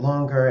little bit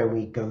longer, and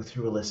we go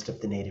through a list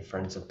of the native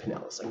ferns of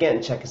Pinellas.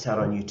 Again, check us out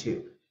on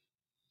YouTube.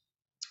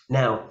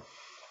 Now,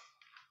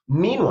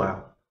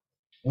 meanwhile,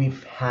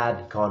 we've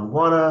had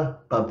Gondwana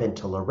bump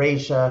into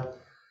Laurasia.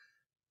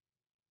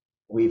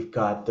 We've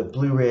got the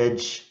Blue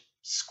Ridge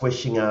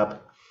squishing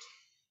up.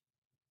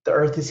 The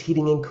Earth is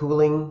heating and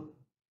cooling,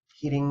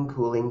 heating,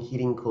 cooling,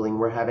 heating, cooling.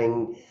 We're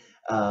having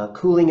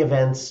cooling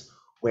events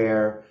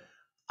where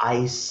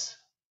ice,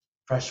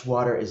 fresh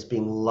water is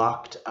being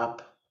locked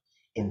up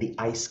in the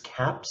ice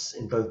caps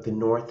in both the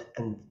North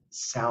and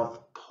South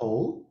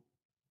Pole,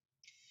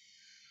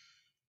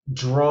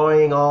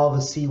 drawing all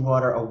the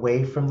seawater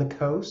away from the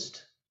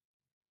coast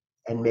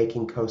and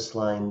making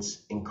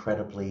coastlines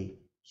incredibly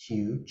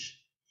huge.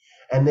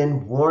 And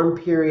then warm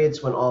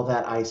periods when all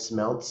that ice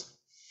melts,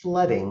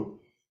 flooding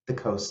the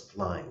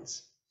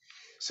coastlines.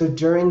 So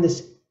during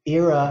this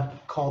era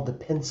called the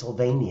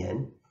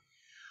Pennsylvanian,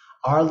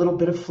 our little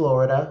bit of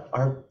Florida,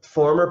 our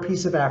former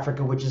piece of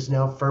Africa, which is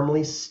now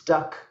firmly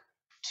stuck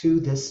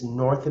to this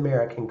North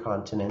American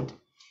continent,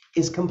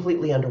 is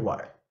completely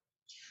underwater.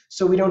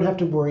 So we don't have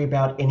to worry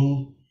about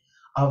any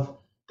of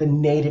the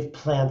native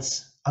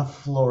plants of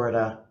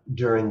Florida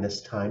during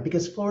this time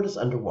because Florida's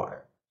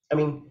underwater. I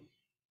mean,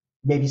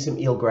 maybe some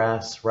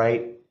eelgrass,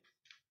 right?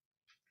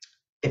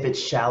 If it's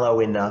shallow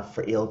enough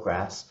for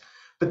eelgrass.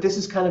 But this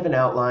is kind of an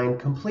outline,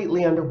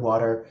 completely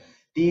underwater.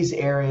 These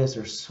areas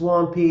are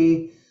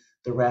swampy.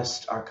 The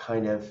rest are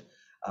kind of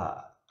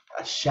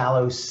a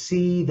shallow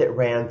sea that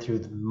ran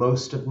through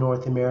most of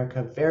North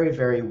America. Very,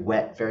 very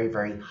wet, very,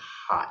 very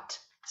hot.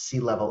 Sea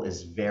level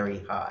is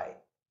very high.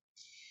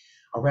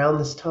 Around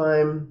this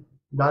time,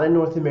 not in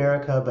North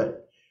America,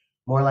 but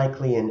more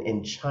likely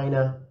in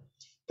China,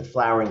 the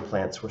flowering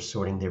plants were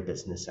sorting their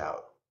business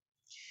out.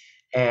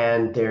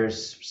 And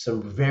there's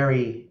some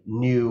very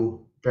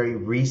new, very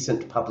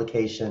recent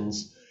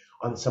publications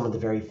on some of the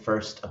very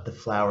first of the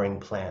flowering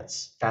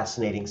plants.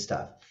 Fascinating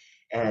stuff.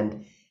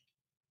 And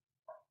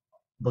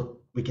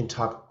look, we can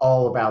talk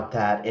all about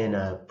that in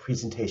a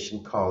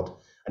presentation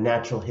called A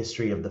Natural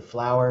History of the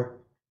Flower.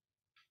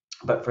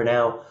 But for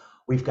now,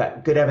 we've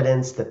got good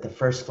evidence that the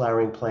first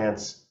flowering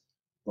plants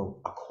were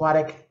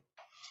aquatic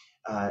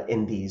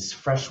in these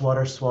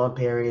freshwater swamp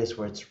areas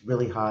where it's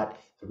really hot.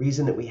 The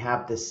reason that we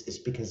have this is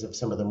because of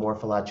some of the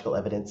morphological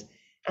evidence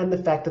and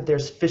the fact that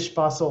there's fish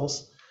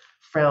fossils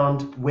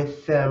found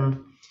with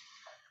them.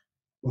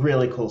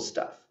 Really cool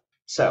stuff.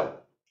 So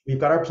we've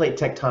got our plate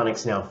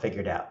tectonics now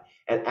figured out.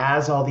 And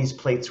as all these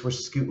plates were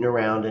scooting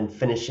around and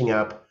finishing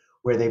up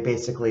where they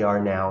basically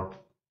are now,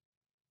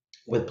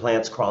 with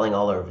plants crawling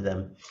all over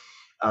them,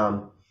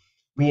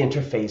 we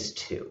enter phase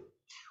two,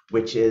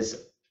 which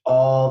is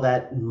all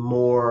that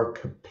more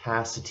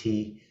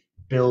capacity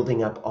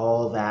building up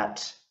all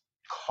that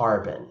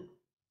carbon,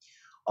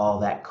 all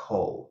that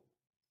coal.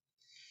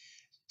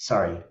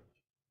 Sorry,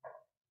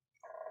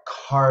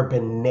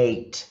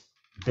 carbonate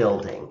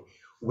building,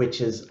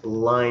 which is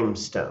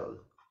limestone,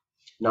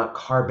 not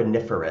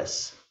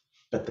carboniferous,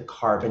 but the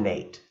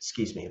carbonate.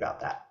 Excuse me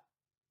about that.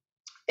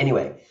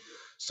 Anyway,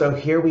 so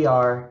here we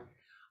are,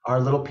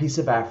 our little piece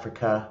of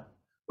Africa,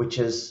 which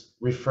is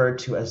referred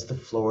to as the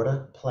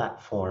Florida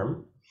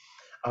platform,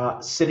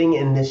 sitting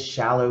in this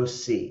shallow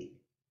sea.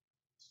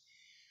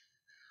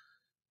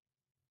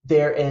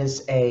 There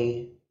is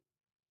a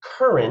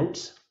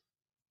current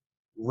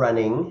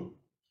running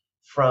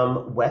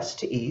from west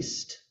to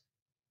east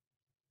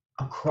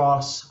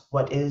across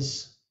what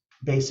is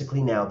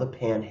basically now the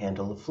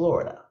panhandle of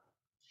Florida,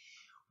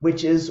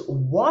 which is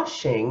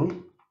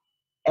washing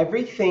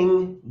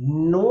everything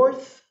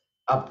north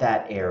of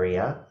that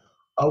area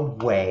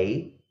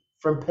away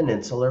from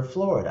peninsular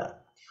Florida.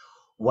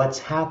 What's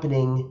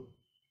happening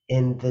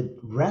in the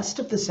rest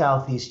of the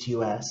southeast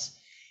US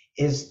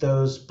is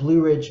those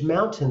Blue Ridge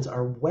Mountains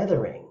are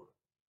weathering.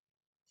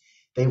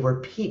 They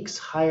were peaks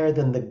higher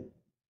than the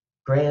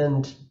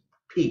Grand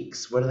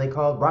Peaks. What are they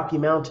called? Rocky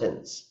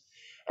Mountains.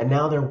 And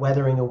now they're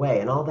weathering away.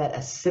 And all that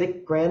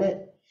acidic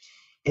granite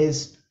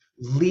is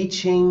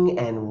leaching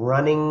and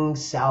running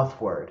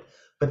southward.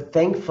 But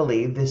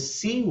thankfully, the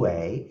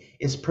seaway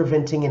is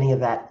preventing any of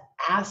that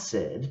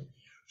acid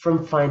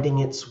from finding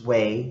its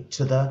way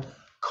to the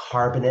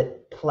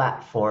carbonate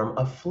platform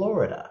of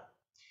Florida,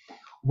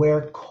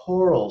 where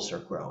corals are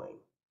growing,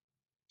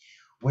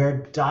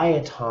 where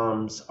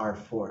diatoms are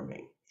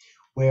forming,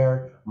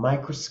 where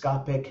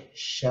microscopic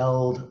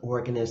shelled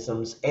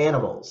organisms,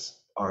 animals,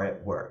 are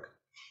at work.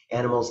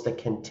 Animals that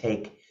can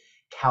take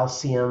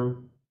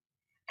calcium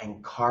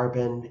and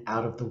carbon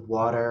out of the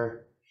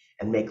water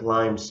and make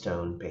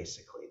limestone,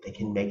 basically. They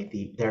can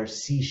make their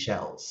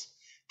seashells,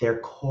 their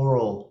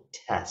coral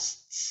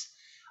tests,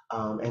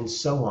 and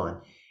so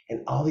on.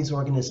 And all these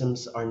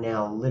organisms are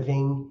now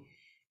living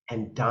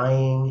and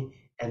dying,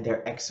 and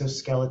their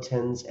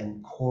exoskeletons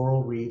and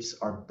coral reefs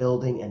are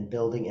building and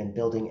building and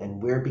building,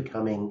 and we're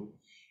becoming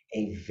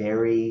a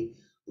very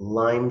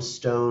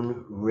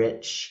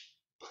limestone-rich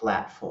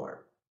platform.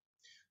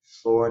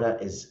 Florida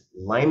is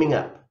liming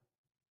up,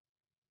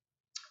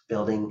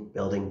 building,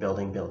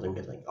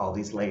 all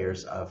these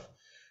layers of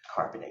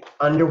carbonate.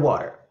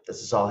 Underwater,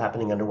 this is all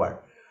happening underwater.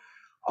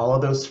 All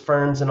of those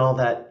ferns and all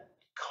that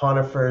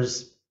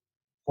conifers,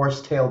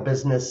 horsetail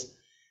business,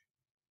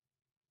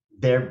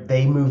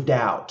 they moved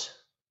out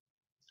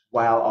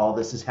while all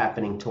this is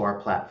happening to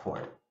our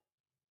platform.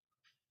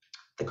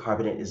 The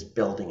carbonate is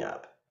building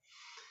up.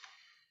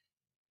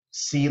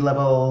 Sea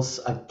levels,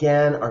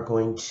 again, are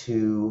going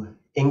to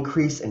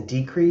increase and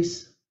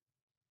decrease.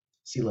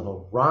 Sea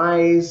level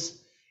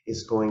rise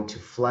is going to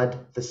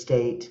flood the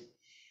state.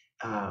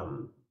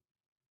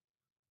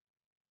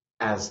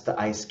 As the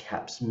ice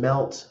caps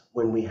melt,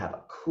 when we have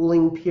a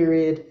cooling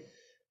period,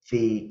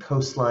 the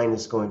coastline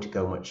is going to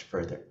go much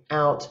further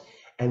out.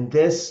 And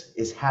this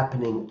is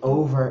happening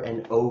over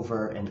and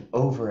over and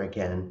over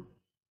again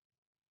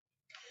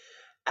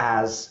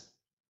as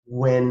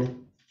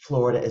when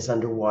Florida is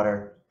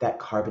underwater, that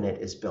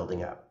carbonate is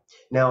building up.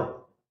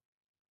 Now,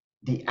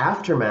 the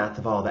aftermath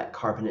of all that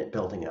carbonate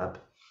building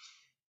up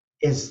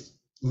is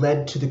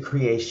led to the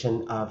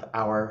creation of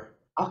our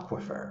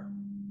aquifer,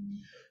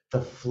 the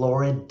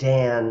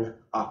Floridan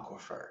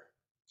aquifer,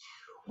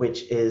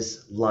 which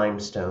is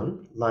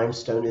limestone.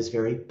 Limestone is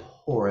very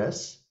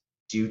porous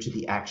due to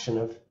the action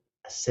of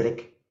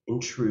acidic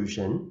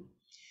intrusion,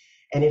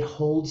 and it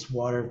holds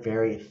water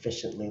very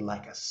efficiently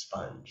like a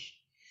sponge.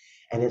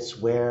 And it's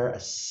where a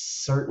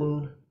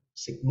certain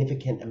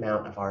significant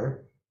amount of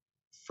our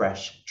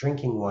fresh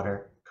drinking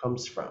water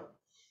comes from.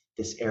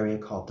 This area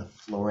called the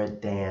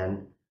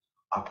Floridan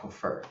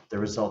aquifer, the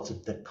result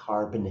of the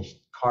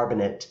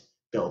carbonate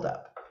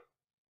buildup.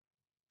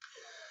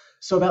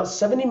 So about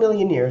 70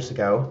 million years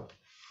ago,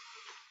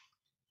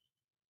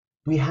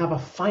 we have a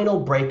final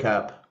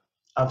breakup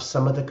of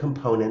some of the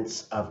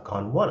components of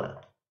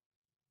Gondwana,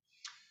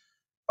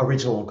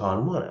 original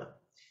Gondwana.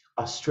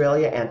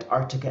 Australia,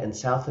 Antarctica, and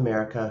South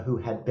America, who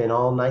had been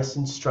all nice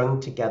and strung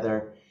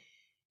together,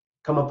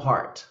 come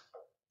apart.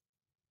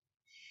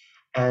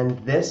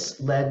 And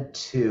this led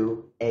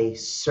to a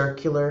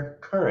circular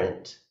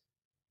current,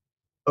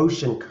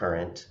 ocean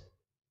current,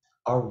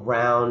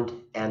 around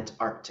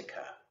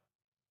Antarctica.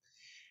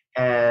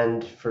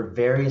 And for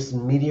various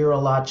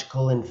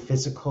meteorological and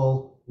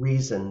physical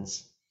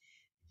reasons,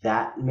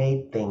 that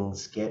made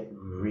things get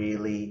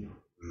really,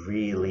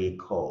 really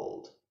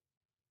cold.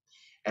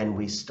 And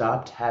we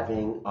stopped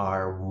having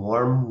our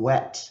warm,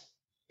 wet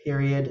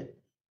period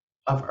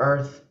of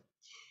Earth,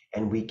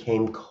 and we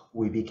became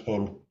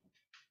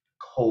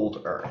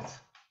cold Earth,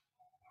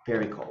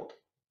 very cold.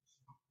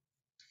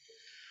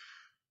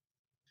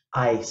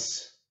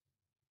 Ice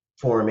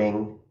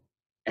forming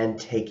and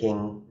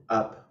taking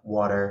up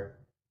water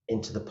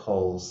into the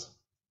poles,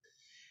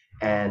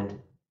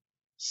 and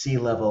sea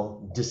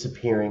level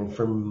disappearing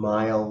for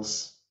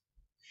miles,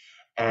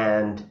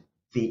 and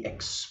the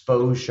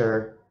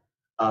exposure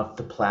of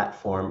the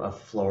platform of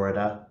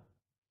Florida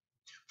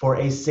for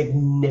a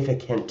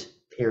significant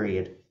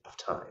period of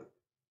time,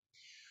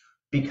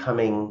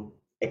 becoming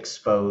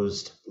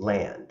exposed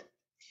land.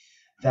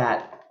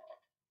 That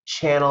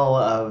channel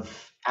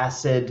of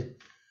acid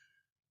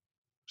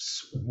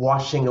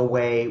washing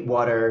away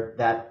water,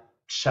 that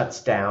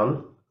shuts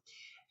down,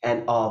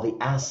 and all the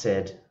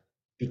acid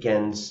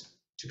begins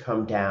to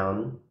come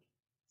down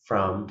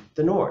from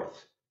the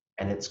north,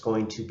 and it's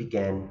going to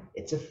begin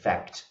its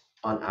effect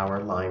on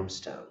our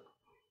limestone.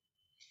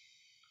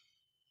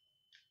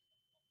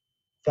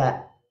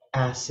 That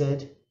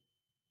acid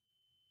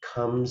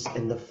comes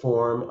in the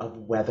form of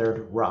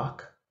weathered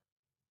rock.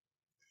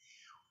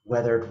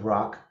 Weathered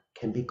rock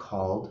can be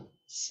called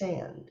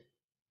sand.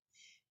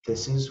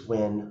 This is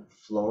when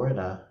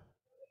Florida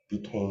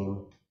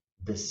became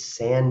the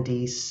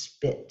sandy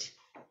spit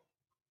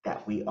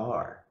that we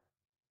are,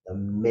 the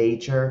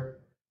major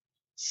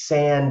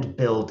sand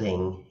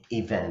building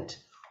event,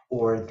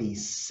 or the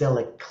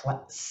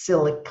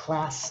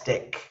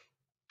siliclastic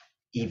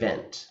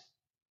event.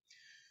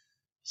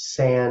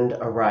 Sand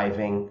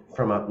arriving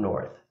from up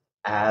north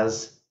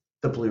as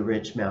the Blue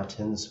Ridge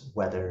Mountains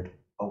weathered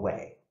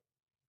away.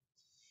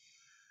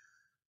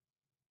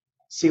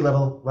 Sea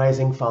level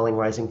rising, falling,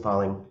 rising,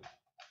 falling.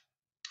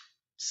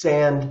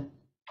 Sand,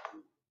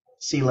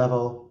 sea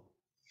level.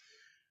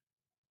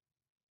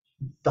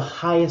 The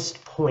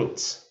highest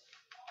points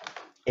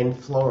in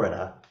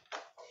Florida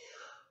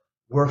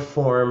were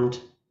formed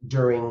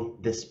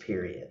during this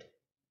period.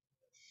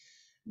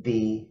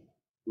 The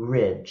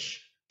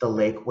ridge, the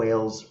Lake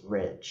Wales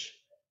Ridge.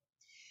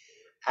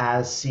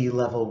 As sea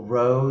level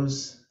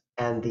rose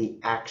and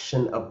the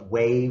action of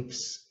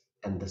waves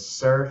and the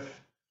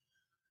surf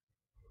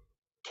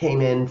came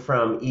in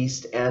from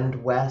east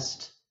and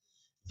west,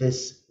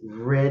 this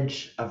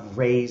ridge of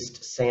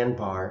raised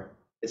sandbar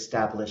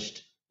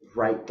established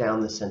right down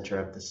the center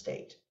of the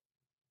state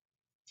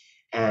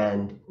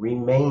and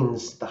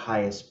remains the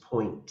highest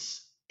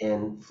points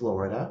in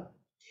Florida.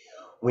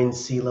 When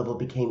sea level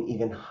became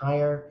even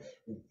higher,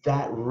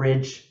 that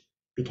ridge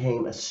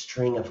became a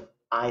string of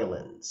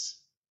islands.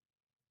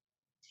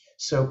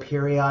 So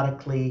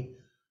periodically,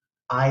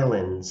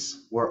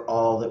 islands were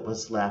all that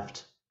was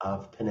left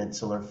of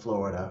peninsular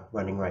Florida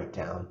running right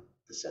down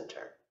the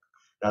center.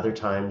 And other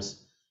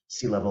times,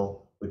 sea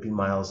level would be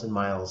miles and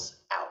miles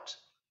out.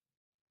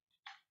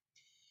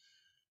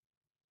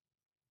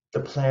 The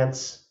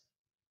plants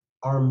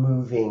are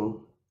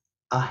moving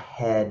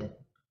ahead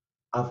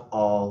of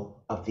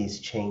all of these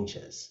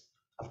changes.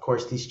 Of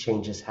course, these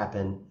changes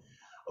happen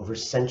over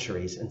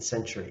centuries and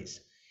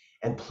centuries.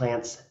 And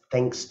plants,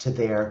 thanks to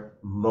their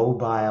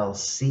mobile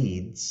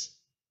seeds,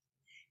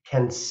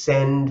 can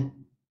send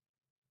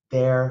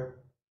their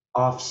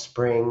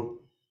offspring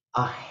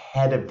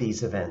ahead of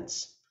these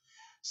events.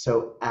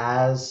 So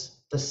as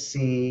the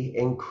sea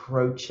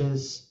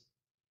encroaches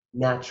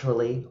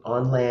naturally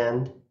on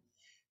land,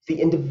 the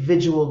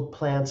individual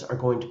plants are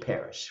going to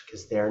perish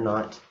because they're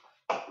not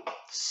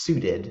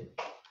suited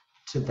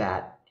to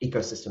that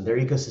ecosystem. Their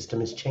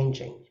ecosystem is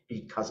changing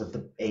because of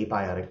the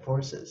abiotic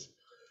forces,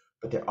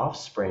 but their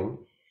offspring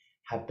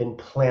have been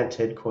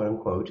planted, quote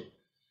unquote,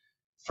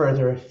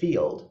 further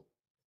afield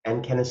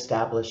and can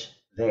establish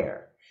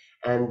there.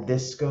 And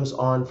this goes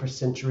on for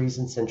centuries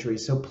and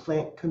centuries. So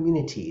plant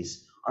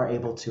communities are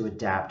able to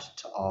adapt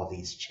to all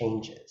these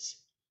changes.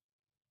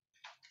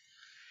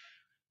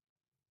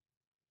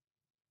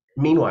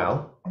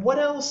 Meanwhile, what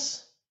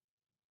else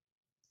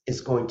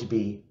is going to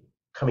be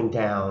coming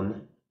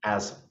down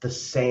as the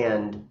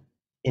sand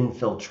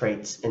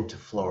infiltrates into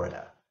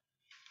Florida?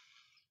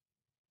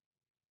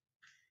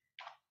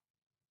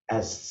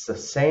 As the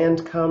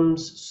sand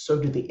comes, so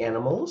do the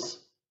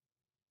animals.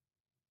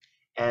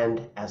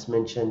 And as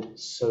mentioned,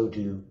 so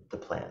do the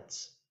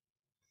plants.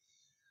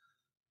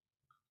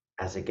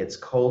 As it gets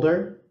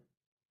colder,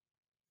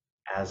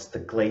 as the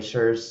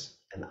glaciers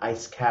and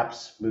ice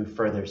caps move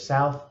further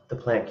south, the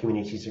plant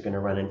communities are going to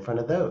run in front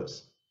of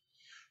those.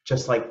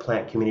 Just like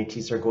plant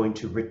communities are going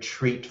to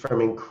retreat from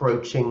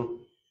encroaching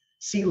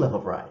sea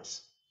level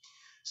rise.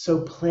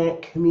 So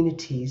plant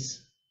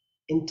communities,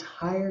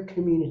 entire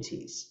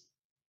communities,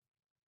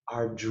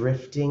 are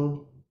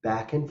drifting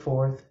back and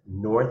forth,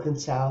 north and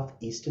south,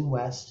 east and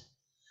west,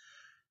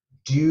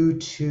 due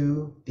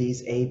to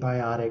these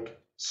abiotic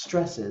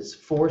stresses,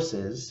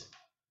 forces,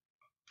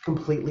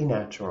 completely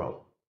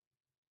natural.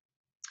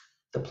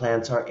 The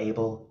plants are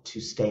able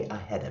to stay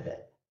ahead of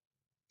it.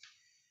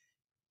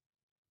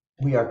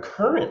 We are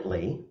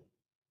currently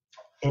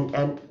in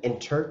an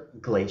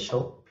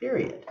interglacial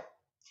period.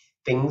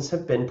 Things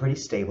have been pretty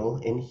stable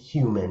in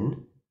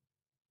human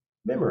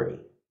memory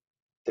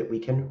that we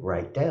can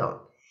write down.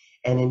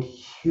 And in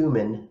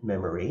human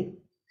memory,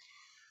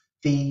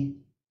 the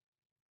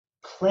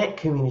plant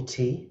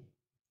community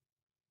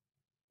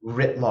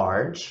writ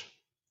large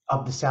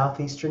of the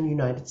southeastern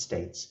United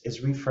States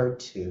is referred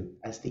to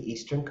as the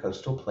Eastern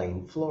Coastal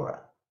Plain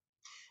Flora.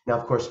 Now,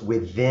 of course,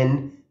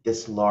 within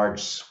this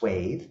large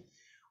swathe,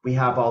 we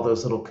have all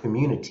those little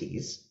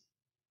communities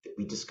that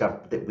we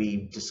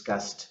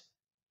discussed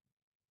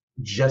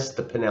just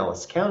the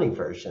Pinellas County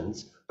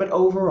versions, but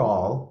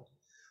overall,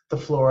 the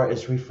flora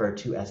is referred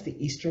to as the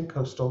Eastern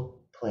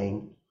Coastal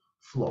Plain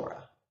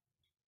Flora.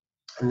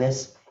 And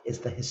this is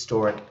the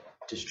historic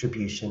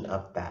distribution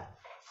of that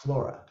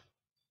flora.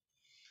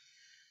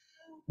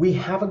 We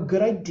have a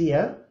good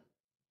idea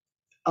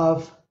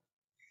of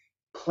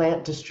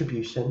plant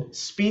distribution,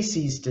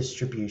 species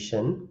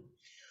distribution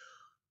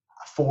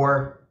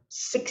for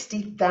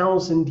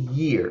 60,000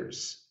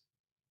 years,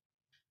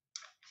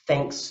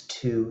 thanks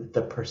to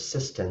the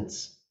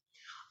persistence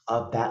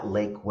of that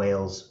Lake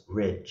Wales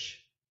ridge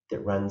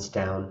that runs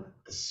down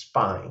the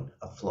spine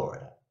of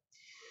Florida.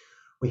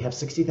 We have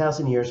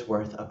 60,000 years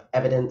worth of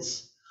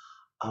evidence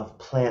of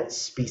plant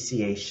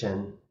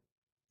speciation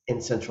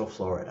in Central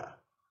Florida,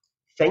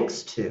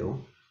 thanks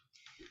to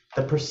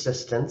the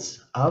persistence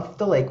of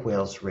the Lake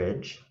Wales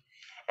ridge,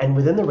 and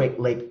within the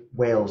Lake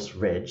Wales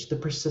ridge, the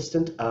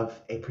persistence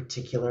of a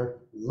particular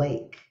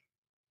lake,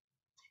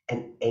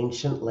 an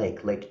ancient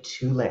lake, Lake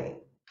Tulane.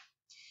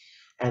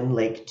 And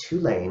Lake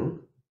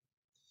Tulane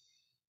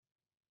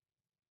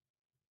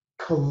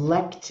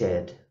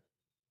collected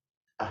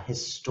a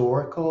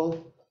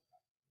historical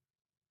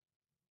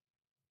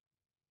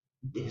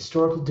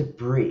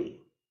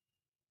debris,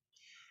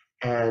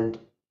 and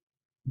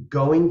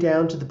going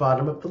down to the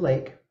bottom of the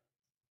lake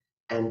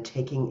and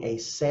taking a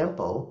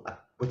sample,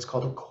 what's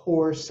called a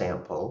core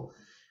sample,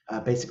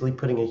 basically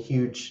putting a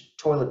huge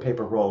toilet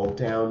paper roll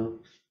down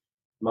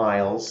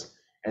miles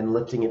and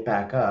lifting it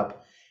back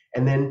up,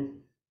 and then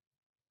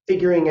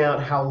figuring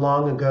out how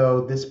long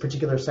ago this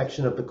particular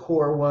section of the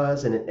core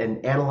was,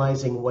 and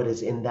analyzing what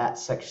is in that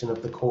section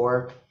of the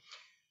core,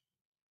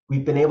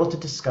 we've been able to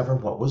discover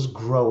what was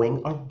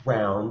growing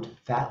around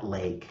that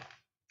lake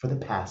for the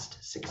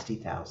past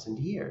 60,000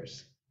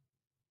 years.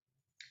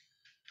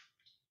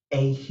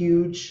 A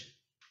huge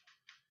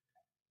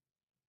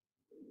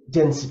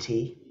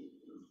density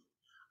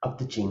of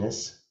the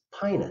genus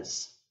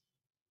Pinus,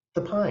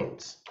 the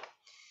pines.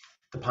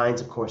 The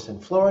pines, of course, in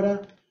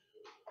Florida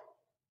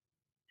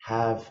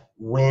have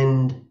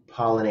wind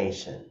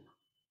pollination.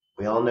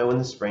 We all know in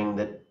the spring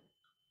that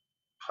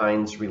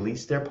pines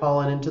release their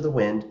pollen into the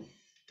wind.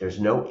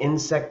 There's no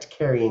insect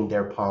carrying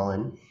their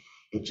pollen.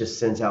 It just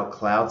sends out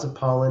clouds of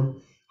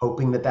pollen,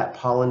 hoping that that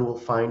pollen will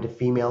find a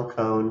female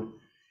cone,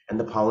 and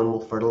the pollen will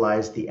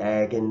fertilize the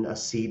egg and a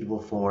seed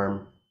will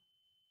form.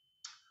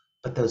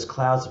 But those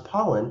clouds of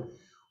pollen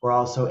were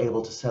also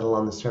able to settle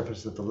on the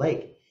surface of the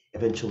lake,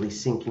 eventually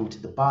sinking to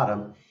the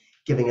bottom,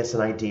 giving us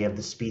an idea of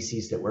the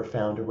species that were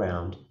found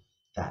around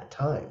that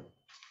time.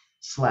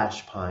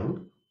 Slash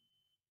pine,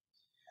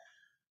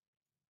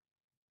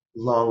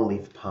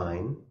 longleaf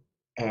pine,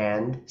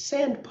 and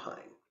sand pine.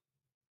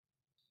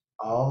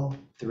 All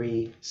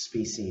three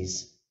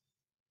species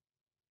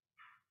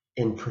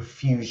in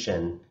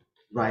profusion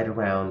right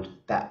around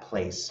that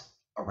place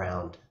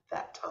around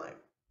that time.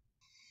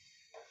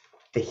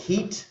 The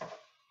heat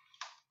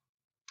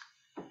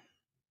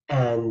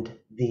and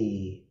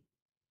the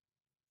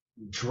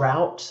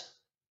drought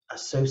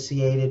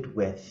associated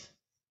with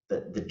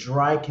the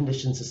dry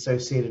conditions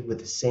associated with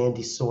the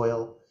sandy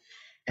soil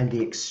and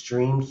the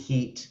extreme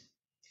heat,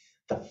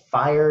 the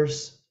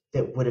fires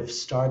that would have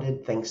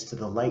started thanks to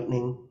the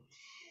lightning,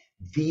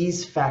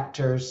 these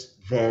factors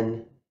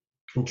then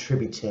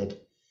contributed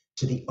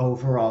to the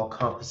overall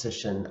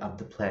composition of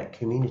the plant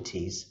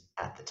communities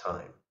at the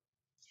time.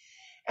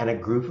 And a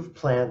group of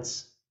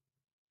plants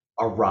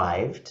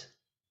arrived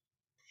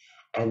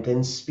and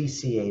then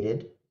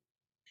speciated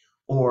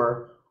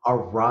or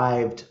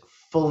arrived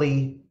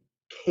fully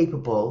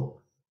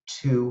capable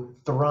to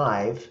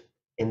thrive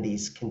in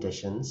these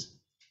conditions,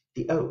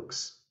 the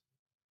oaks.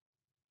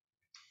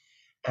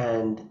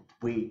 And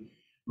we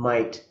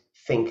might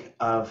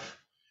have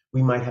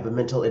a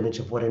mental image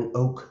of what an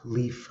oak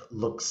leaf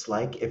looks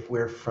like if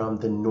we're from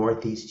the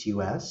Northeast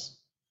US.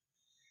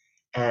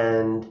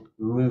 And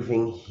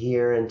moving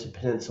here into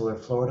peninsular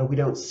Florida, we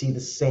don't see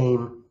the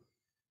same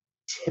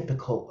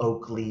typical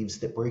oak leaves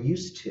that we're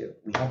used to.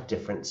 We have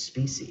different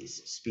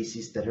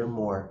species that are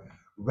more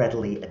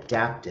readily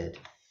adapted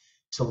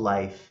to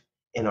life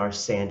in our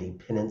sandy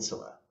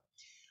peninsula.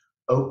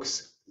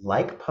 Oaks,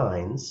 like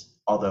pines,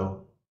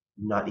 although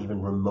not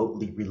even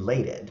remotely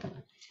related,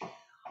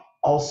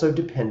 also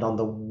depend on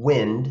the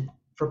wind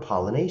for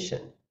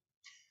pollination.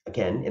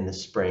 Again, in the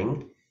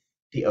spring,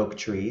 the oak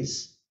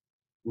trees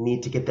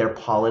need to get their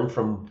pollen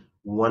from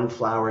one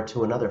flower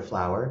to another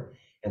flower,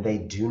 and they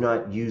do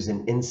not use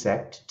an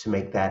insect to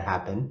make that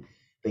happen.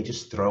 They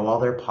just throw all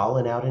their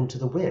pollen out into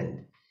the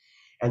wind.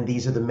 And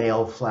these are the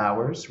male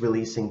flowers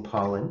releasing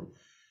pollen,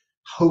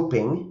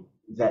 hoping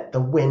that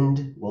the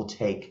wind will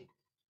take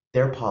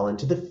their pollen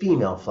to the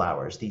female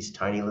flowers, these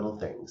tiny little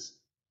things.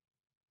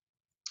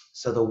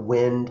 So the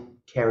wind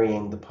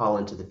carrying the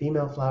pollen to the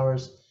female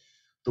flowers,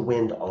 the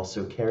wind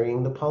also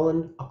carrying the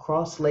pollen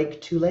across Lake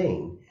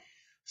Tulane,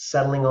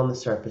 settling on the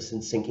surface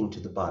and sinking to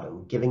the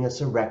bottom, giving us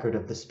a record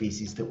of the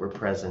species that were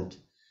present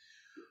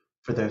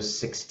for those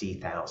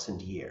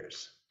 60,000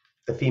 years.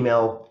 The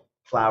female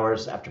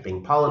flowers, after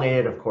being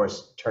pollinated, of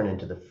course, turn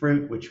into the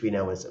fruit, which we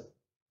know is an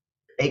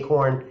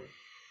acorn.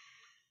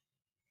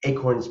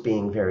 Acorns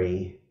being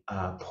very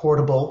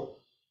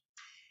portable,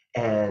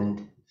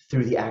 and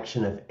through the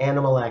action of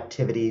animal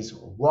activities,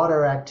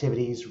 water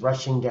activities,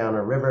 rushing down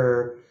a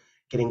river,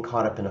 getting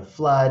caught up in a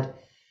flood,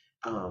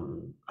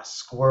 a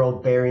squirrel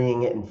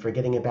burying it and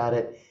forgetting about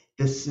it.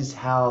 This is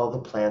how the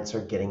plants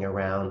are getting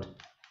around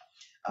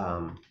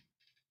and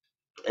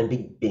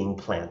being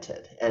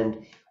planted.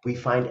 And we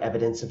find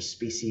evidence of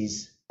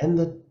species in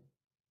the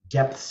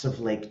depths of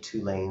Lake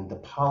Tulane, the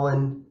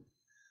pollen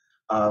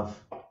of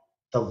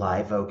the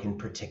live oak in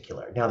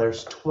particular. Now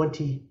there's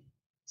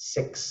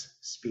 26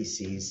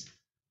 species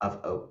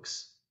of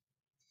oaks,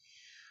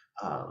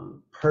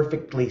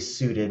 perfectly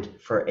suited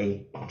for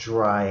a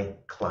dry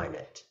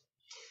climate,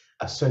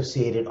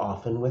 associated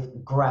often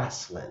with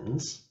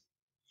grasslands.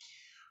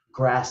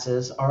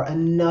 Grasses are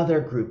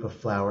another group of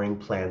flowering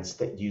plants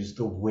that use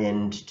the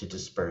wind to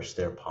disperse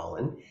their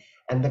pollen.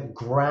 And the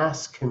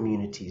grass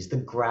communities, the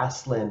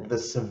grassland, the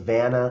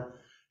savanna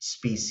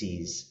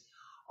species,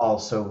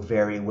 also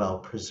very well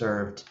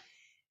preserved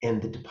in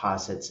the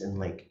deposits in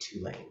Lake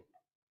Tulane.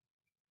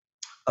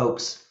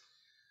 Oaks,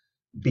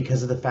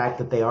 because of the fact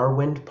that they are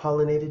wind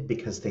pollinated,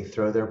 because they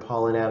throw their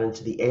pollen out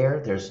into the air,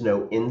 there's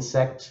no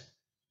insect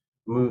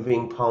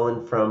moving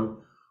pollen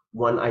from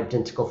one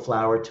identical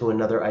flower to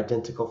another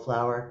identical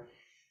flower,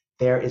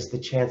 there is the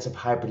chance of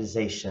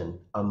hybridization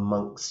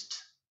amongst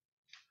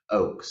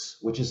oaks,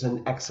 which is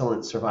an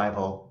excellent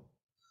survival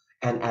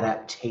and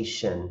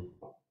adaptation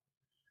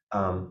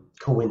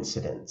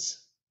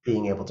coincidence.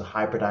 Being able to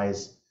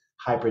hybridize,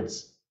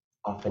 hybrids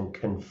often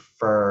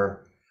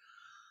confer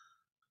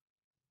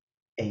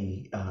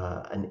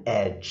an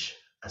edge,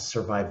 a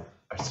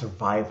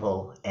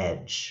survival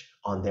edge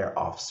on their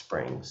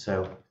offspring.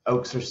 So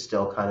oaks are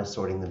still kind of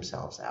sorting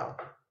themselves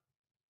out.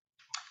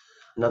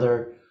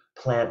 Another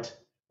plant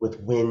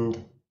with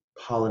wind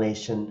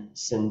pollination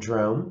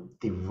syndrome,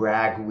 the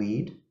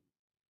ragweed,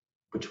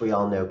 which we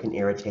all know can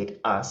irritate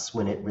us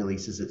when it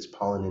releases its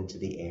pollen into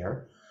the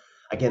air.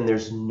 Again,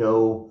 there's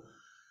no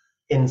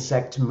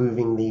insect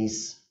moving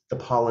these the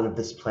pollen of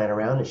this plant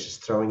around. It's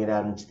just throwing it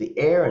out into the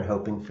air and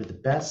hoping for the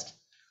best,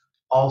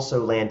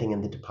 also landing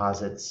in the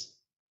deposits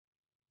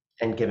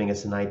and giving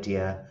us an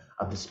idea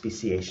of the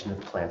speciation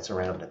of plants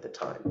around at the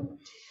time.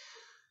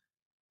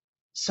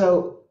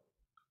 So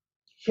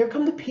here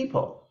come the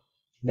people.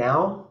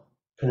 Now,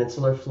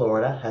 peninsular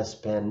Florida has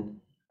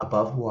been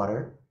above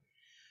water.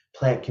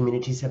 Plant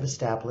communities have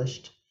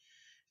established.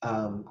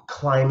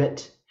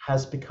 Climate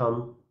has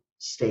become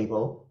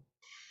stable.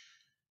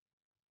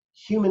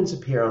 Humans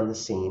appear on the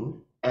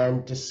scene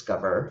and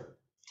discover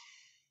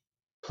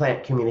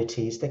plant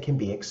communities that can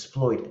be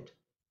exploited.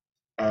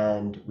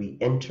 And we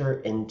enter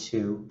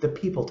into the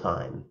people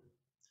time,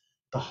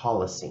 the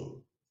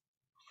Holocene.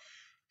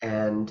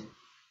 And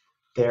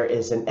there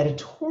is an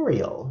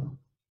editorial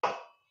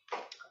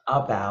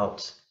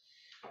about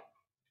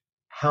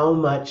how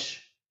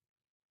much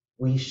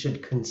we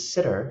should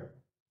consider,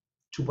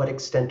 to what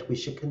extent we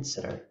should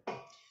consider,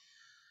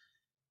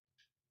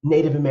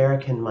 Native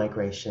American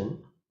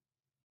migration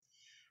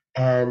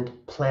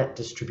and plant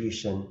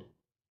distribution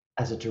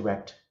as a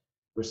direct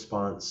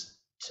response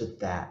to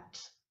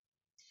that.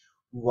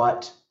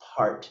 What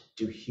part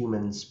do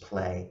humans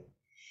play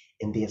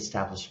in the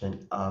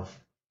establishment of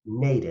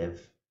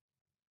native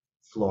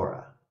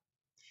flora?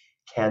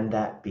 Can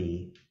that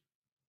be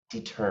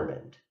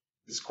determined?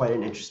 It's quite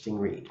an interesting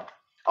read.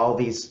 All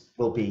these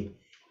will be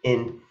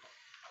in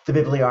the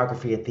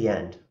bibliography at the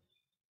end.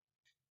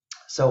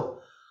 So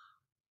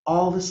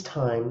all this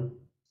time,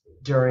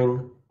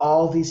 during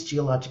all these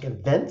geologic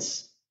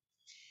events,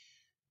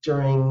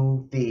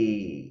 during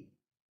the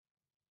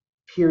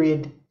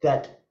period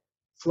that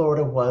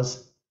Florida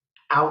was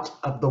out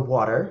of the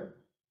water,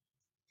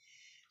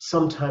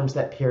 sometimes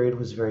that period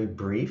was very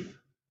brief.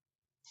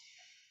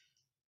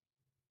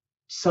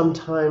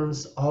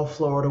 Sometimes all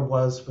Florida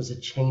was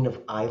a chain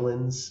of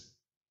islands,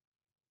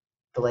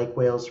 the Lake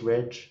Wales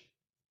Ridge.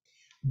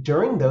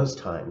 During those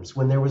times,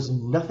 when there was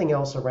nothing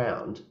else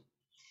around,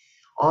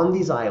 on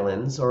these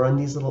islands or on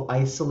these little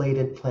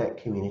isolated plant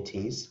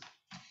communities,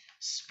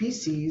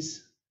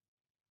 species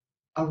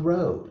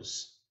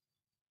arose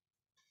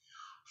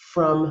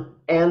from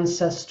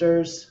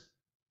ancestors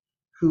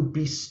who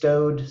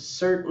bestowed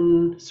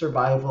certain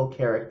survival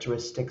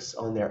characteristics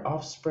on their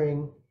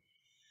offspring.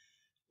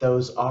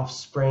 Those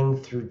offspring,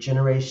 through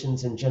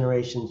generations and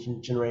generations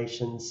and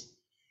generations,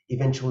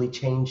 eventually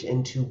change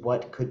into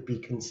what could be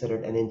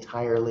considered an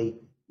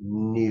entirely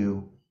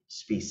new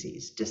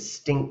species,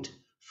 distinct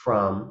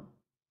from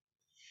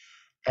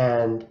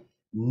and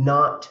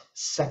not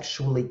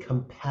sexually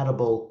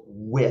compatible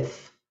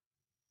with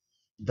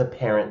the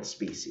parent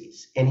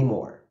species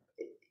anymore.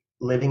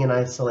 Living in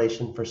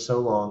isolation for so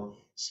long,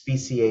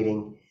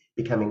 speciating,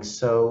 becoming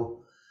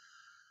so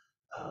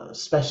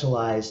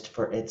specialized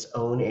for its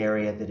own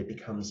area that it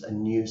becomes a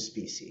new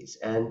species.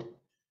 And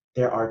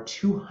there are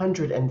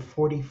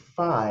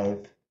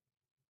 245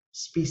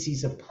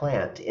 species of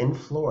plant in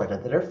Florida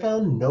that are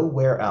found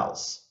nowhere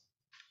else,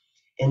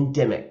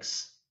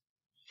 endemics,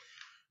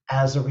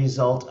 as a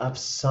result of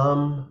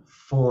some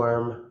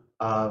form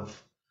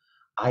of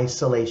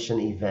isolation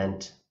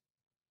event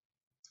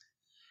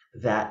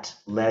that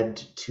led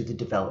to the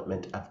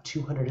development of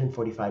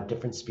 245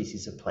 different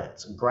species of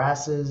plants,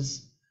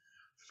 grasses,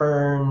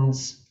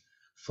 ferns,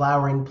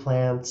 flowering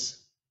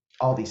plants,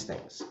 all these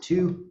things,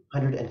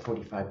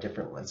 245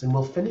 different ones. And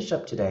we'll finish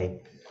up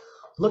today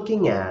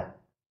looking at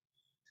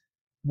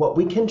what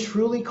we can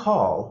truly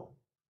call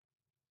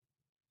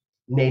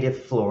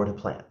native Florida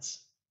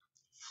plants.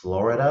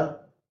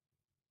 Florida,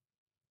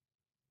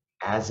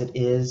 as it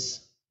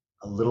is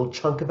a little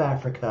chunk of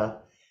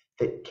Africa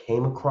that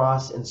came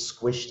across and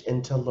squished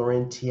into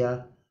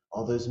Laurentia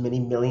all those many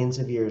millions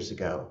of years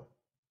ago.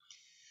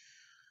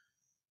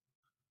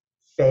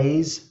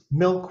 Fay's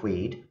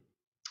milkweed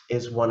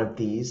is one of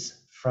these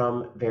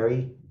from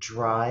very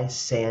dry,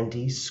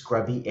 sandy,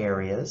 scrubby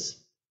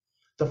areas.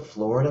 The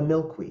Florida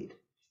milkweed.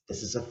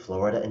 This is a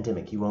Florida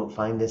endemic. You won't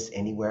find this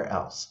anywhere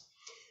else.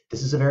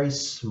 This is a very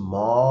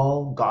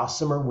small,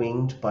 gossamer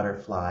winged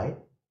butterfly.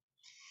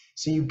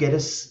 So you get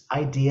an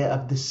idea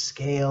of the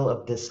scale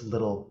of this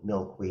little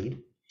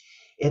milkweed.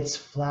 Its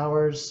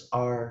flowers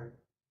are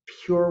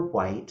pure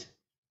white,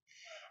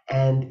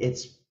 and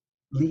its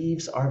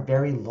leaves are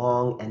very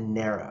long and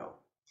narrow,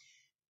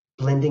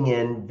 blending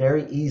in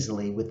very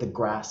easily with the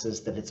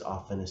grasses that it's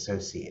often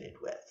associated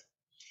with.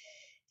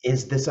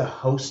 Is this a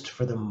host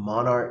for the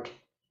monarch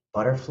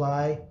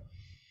butterfly?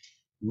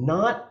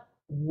 Not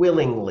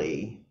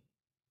willingly.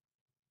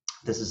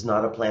 This is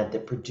not a plant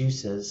that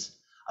produces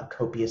a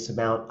copious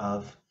amount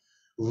of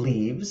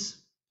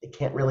leaves. It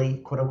can't really,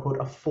 quote unquote,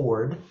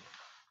 afford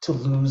to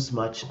lose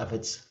much of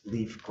its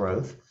leaf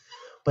growth.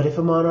 But if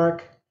a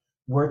monarch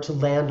were to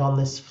land on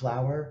this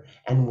flower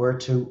and were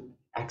to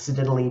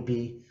accidentally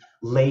be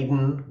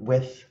laden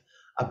with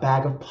a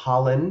bag of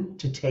pollen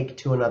to take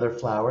to another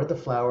flower,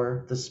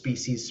 the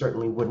species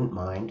certainly wouldn't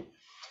mind.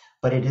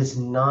 But it is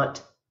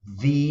not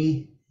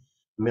the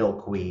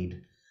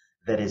milkweed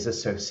that is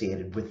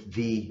associated with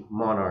the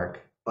monarch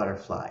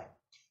butterfly.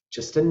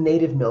 Just a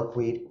native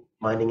milkweed.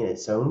 minding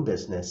its own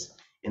business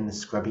in the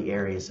scrubby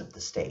areas of the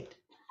state.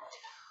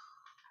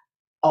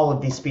 All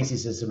of these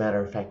species, as a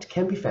matter of fact,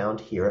 can be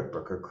found here at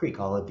Brooker Creek,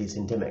 all of these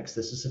endemics.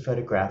 This is a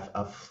photograph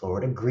of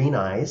Florida green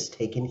eyes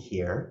taken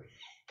here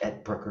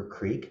at Brooker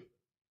Creek,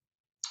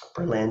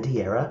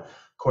 Berlandiera.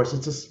 Of course,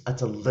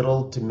 it's a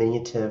little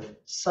diminutive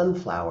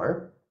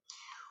sunflower,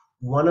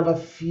 one of a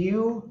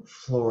few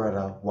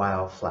Florida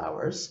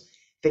wildflowers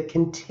that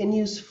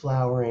continues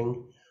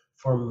flowering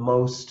for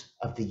most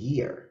of the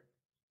year.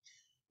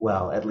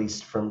 Well, at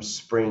least from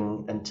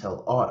spring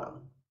until autumn.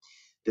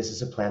 This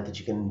is a plant that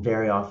you can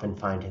very often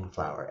find in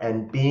flower.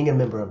 And being a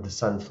member of the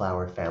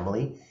sunflower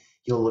family,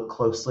 you'll look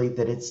closely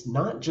that it's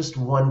not just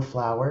one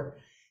flower.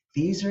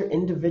 These are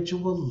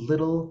individual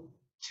little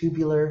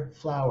tubular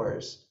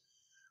flowers,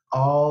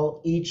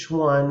 each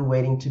one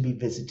waiting to be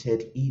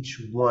visited,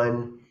 each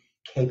one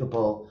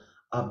capable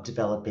of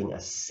developing a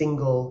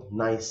single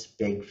nice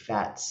big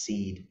fat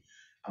seed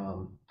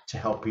to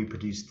help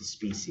reproduce the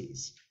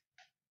species.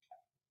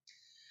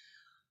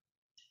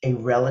 A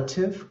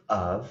relative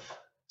of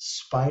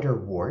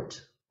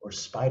spiderwort or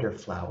spider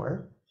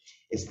flower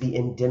is the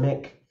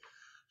endemic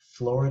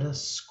Florida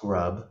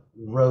scrub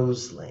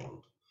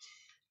roseling.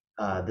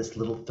 This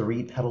little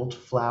three-petaled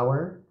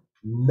flower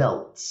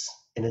melts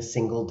in a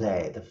single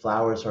day. The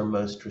flowers are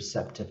most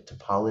receptive to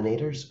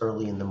pollinators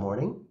early in the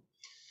morning.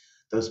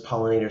 Those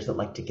pollinators that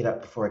like to get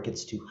up before it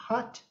gets too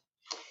hot,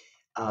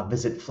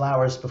 visit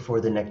flowers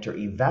before the nectar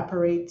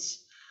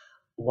evaporates.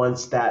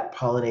 Once that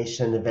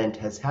pollination event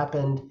has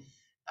happened,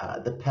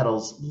 the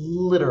petals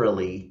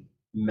literally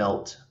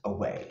melt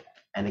away.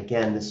 And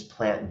again, this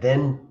plant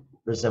then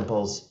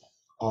resembles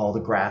all the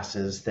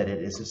grasses that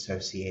it is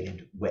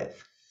associated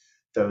with.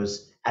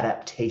 Those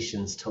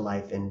adaptations to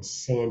life in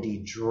sandy,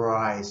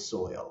 dry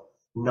soil,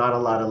 not a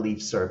lot of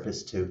leaf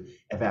surface to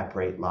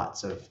evaporate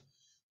lots of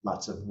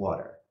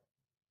water.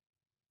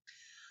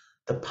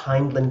 The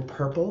pineland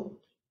purple,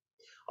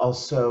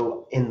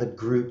 also in the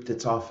group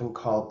that's often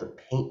called the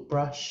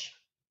paintbrush,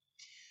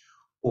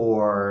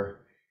 or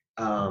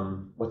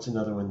what's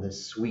another one, the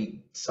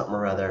sweet something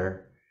or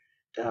other.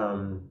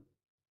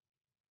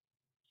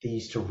 They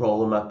used to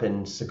roll them up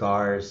in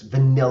cigars.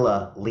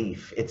 Vanilla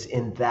leaf, it's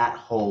in that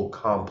whole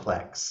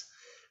complex.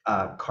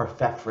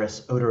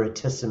 Carphophorus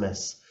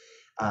odoratissimus,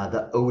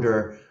 the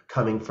odor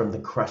coming from the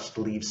crushed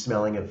leaves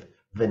smelling of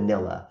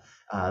vanilla.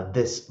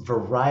 This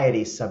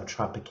variety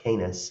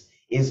subtropicanus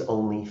is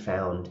only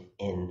found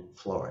in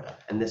Florida.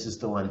 And this is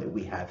the one that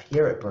we have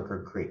here at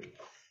Brooker Creek.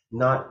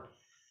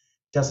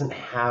 Doesn't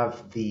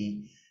have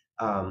the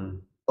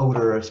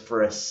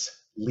odoriferous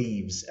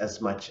leaves as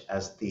much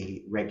as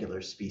the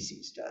regular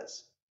species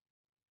does.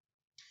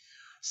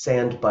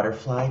 Sand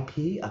butterfly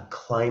pea, a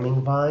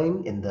climbing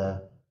vine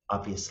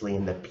obviously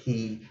in the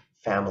pea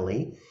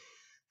family.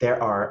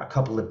 There are a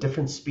couple of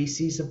different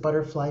species of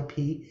butterfly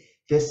pea.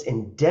 This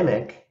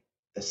endemic,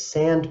 the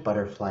sand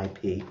butterfly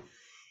pea,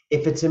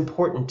 if it's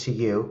important to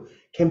you,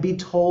 can be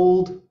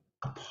told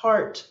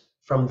apart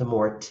from the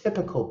more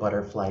typical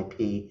butterfly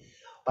pea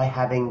by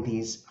having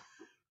these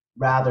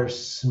rather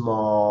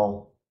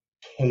small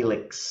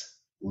calyx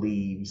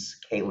leaves,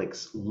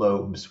 calyx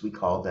lobes, we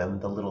call them,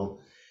 the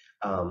little,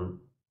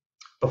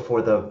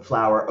 before the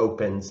flower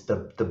opens,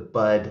 the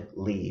bud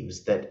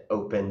leaves that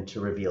open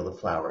to reveal the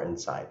flower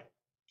inside.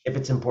 If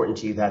it's important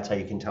to you, that's how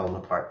you can tell them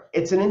apart.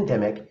 It's an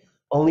endemic,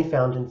 only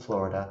found in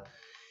Florida,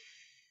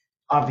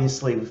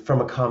 obviously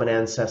from a common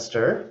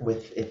ancestor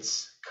with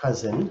its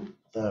cousin,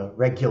 the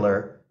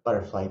regular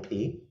butterfly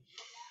pea.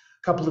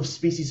 A couple of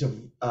species of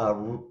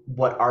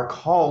what are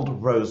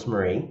called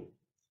rosemary,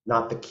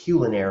 not the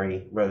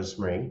culinary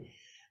rosemary,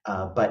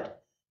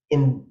 but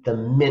in the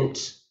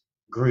mint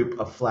group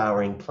of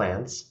flowering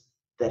plants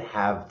that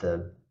have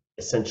the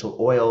essential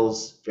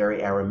oils,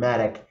 very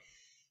aromatic,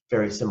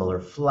 very similar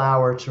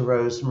flower to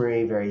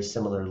rosemary, very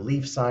similar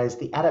leaf size,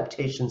 the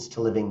adaptations to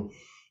living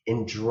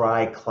in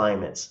dry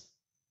climates.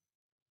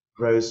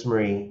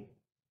 Rosemary,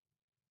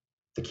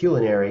 the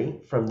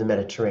culinary from the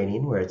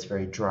Mediterranean, where it's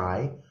very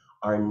dry,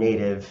 our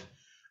native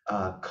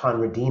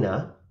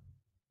Conradina,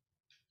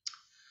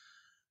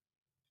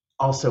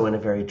 also in a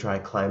very dry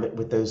climate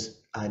with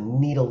those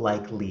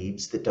needle-like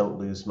leaves that don't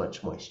lose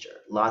much moisture.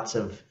 Lots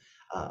of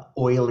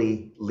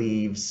oily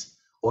leaves.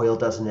 Oil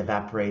doesn't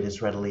evaporate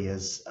as readily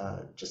as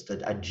just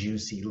a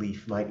juicy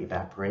leaf might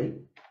evaporate.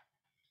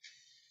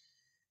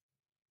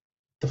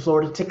 The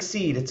Florida tick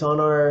seed, it's on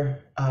our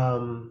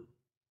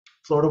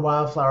Florida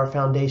Wildflower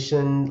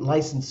Foundation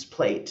license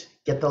plate.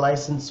 Get the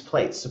license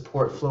plate,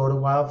 support Florida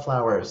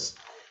wildflowers.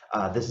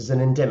 This is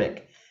an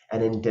endemic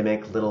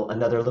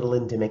another little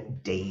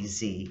endemic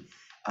daisy,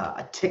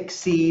 a tick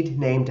seed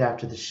named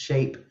after the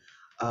shape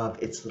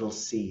of its little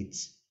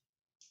seeds.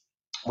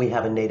 We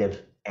have a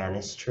native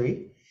anise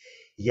tree.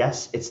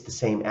 Yes, it's the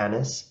same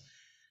anise,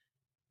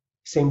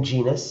 same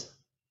genus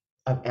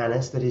of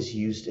anise that is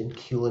used in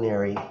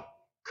culinary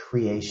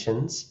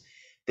creations.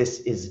 This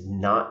is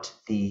not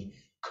the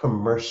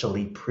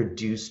commercially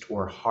produced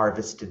or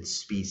harvested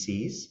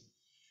species.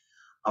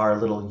 Our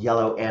little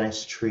yellow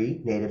anise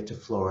tree, native to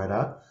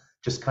Florida,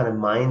 just kind of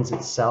minds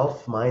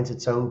itself, minds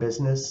its own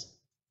business.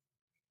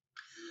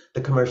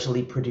 The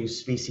commercially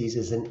produced species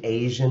is an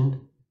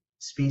Asian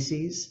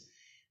species.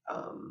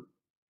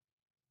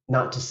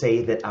 Not to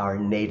say that our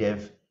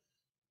native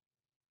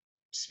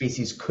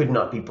species could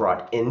not be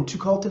brought into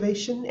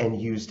cultivation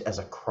and used as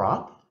a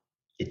crop.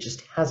 It just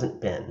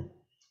hasn't been.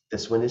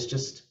 This one is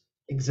just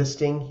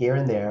existing here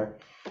and there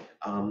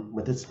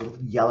with its little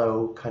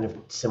yellow kind of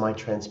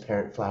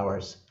semi-transparent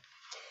flowers.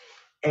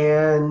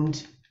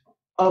 And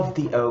of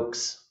the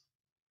oaks,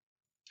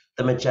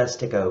 the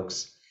majestic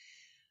oaks,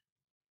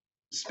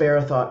 spare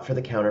a thought for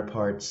the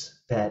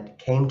counterparts that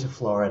came to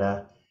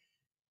Florida,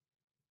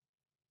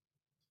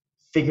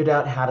 figured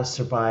out how to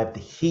survive the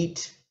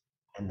heat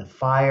and the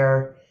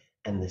fire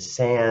and the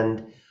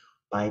sand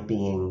by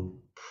being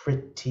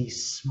pretty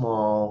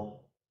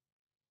small,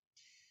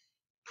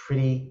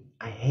 pretty,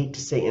 I hate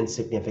to say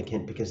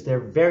insignificant, because they're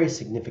very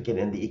significant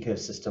in the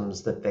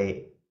ecosystems that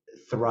they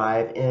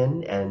thrive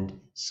in and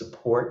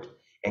support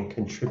and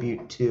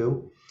contribute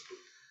to.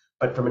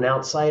 But from an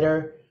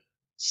outsider,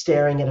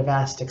 staring at a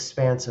vast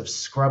expanse of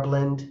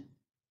scrubland,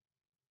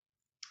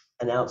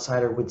 an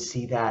outsider would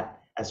see that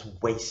as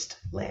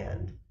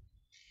wasteland,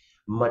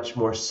 much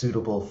more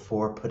suitable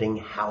for putting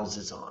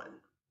houses on,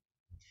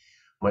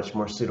 much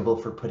more suitable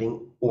for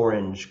putting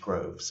orange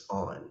groves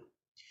on.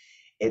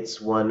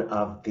 It's one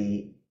of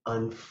the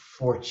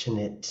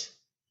unfortunate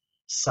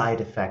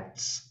side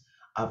effects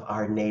of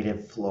our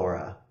native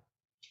flora,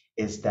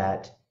 is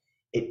that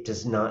it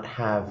does not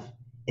have,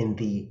 in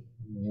the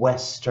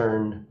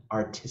Western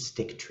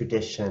artistic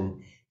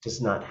tradition, does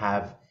not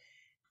have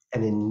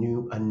an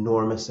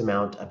enormous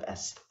amount of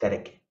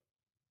aesthetic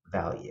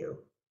value.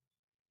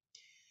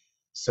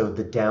 So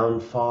the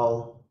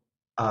downfall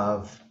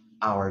of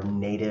our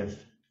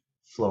native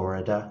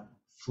Florida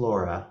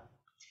flora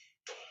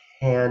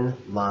can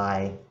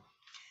lie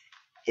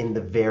in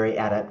the very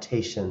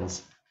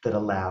adaptations that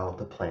allow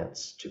the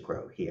plants to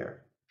grow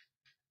here.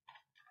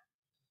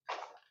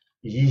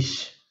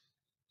 Yeesh.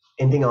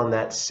 Ending on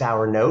that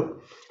sour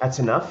note, that's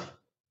enough.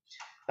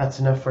 That's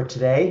enough for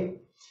today.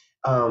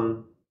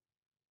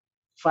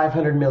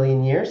 500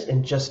 million years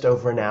in just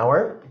over an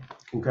hour.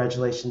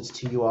 Congratulations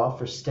to you all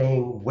for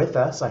staying with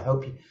us. I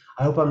hope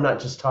I'm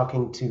not just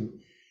talking to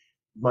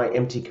my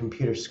empty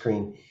computer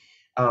screen.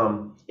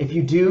 If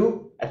you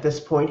do, at this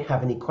point,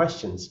 have any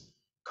questions,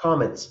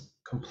 comments,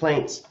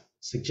 complaints,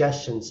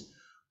 suggestions,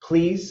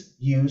 please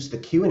use the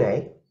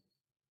Q&A.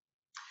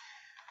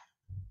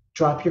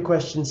 Drop your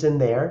questions in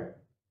there.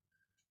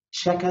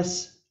 Check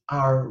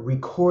our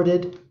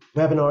recorded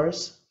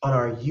webinars on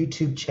our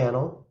YouTube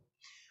channel.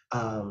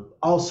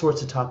 All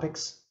sorts of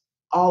topics,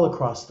 all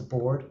across the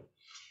board.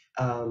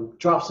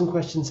 Drop some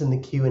questions in the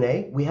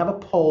Q&A. We have a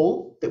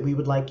poll that we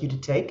would like you to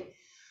take.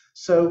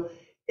 So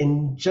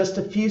in just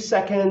a few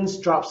seconds,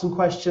 drop some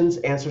questions,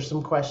 answer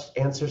some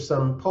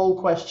poll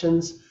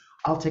questions.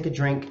 I'll take a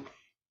drink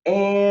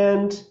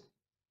and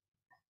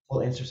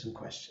we'll answer some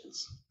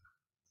questions.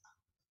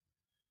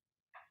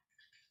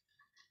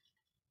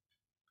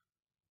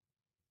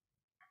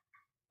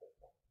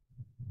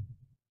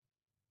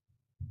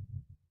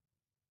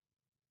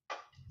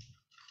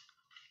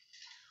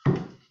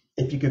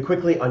 If you could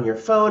quickly on your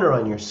phone or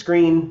on your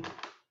screen,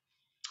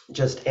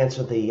 just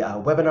answer the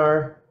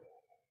webinar,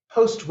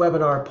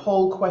 post-webinar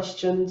poll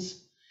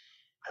questions.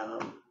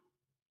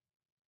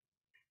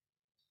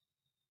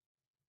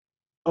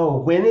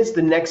 When is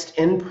the next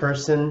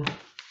in-person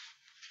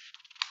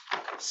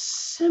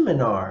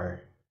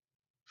seminar?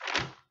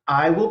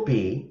 I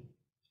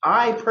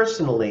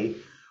personally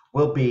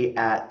will be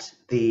at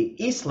the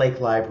East Lake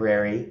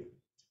Library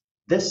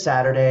this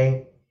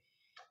Saturday,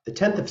 the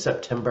 10th of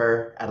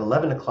September at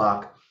 11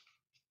 o'clock.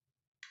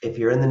 If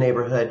you're in the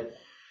neighborhood,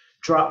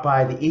 drop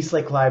by the East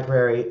Lake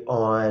Library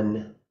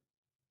on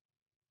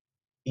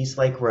East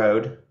Lake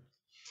Road.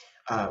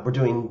 We're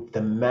doing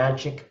the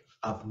magic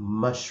of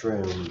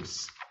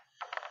mushrooms.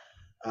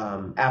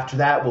 After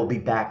that, we'll be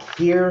back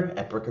here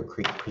at Bricker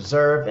Creek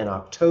Preserve in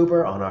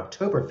October, on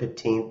October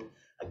 15th.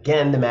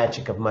 Again, the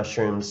magic of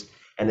mushrooms.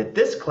 And at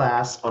this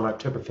class on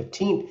October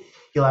 15th,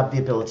 you'll have the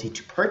ability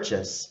to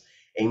purchase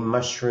a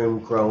mushroom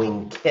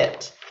growing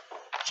kit,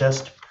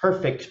 just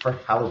perfect for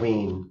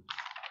Halloween.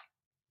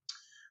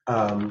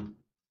 Thank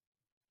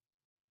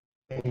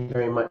you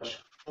very much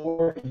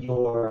for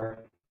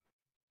your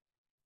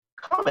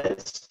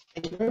comments.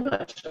 Thank you very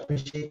much. I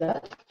appreciate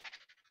that.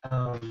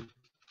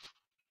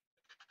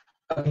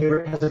 Okay,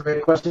 Rick has a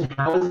great question.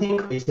 How is the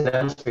increase in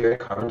atmospheric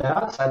carbon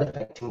dioxide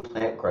affecting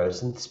plant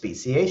growth and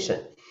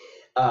speciation?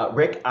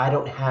 Rick, I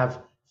don't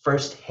have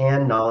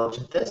firsthand knowledge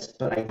of this,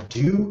 but I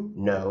do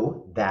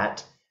know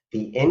that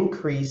the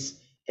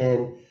increase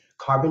in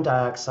carbon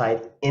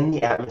dioxide in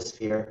the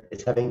atmosphere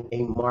is having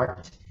a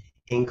marked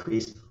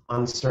increase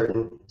on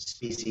certain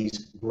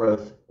species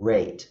growth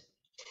rate.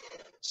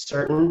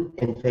 Certain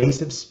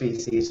invasive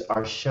species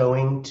are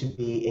showing to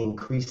be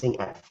increasing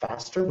at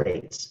faster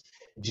rates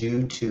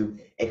due to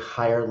a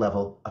higher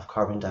level of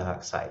carbon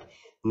dioxide.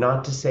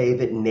 Not to say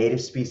that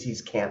native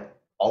species can't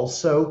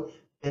also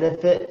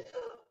benefit,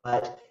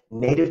 but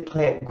native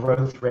plant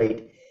growth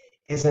rate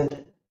isn't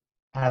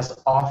as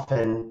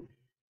often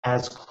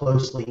as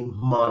closely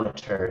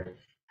monitored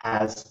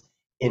as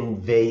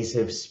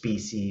invasive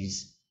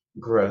species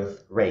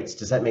growth rates.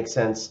 Does that make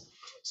sense?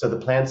 So the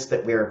plants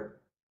that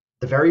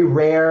the very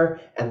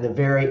rare and the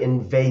very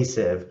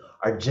invasive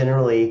are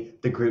generally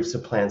the groups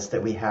of plants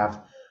that we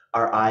have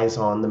our eyes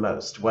on the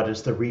most. What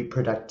is the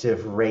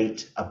reproductive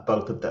rate of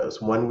both of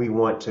those? One we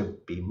want to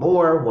be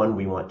more, one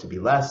we want to be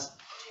less.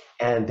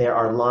 And there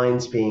are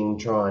lines being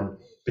drawn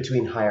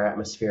between higher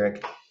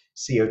atmospheric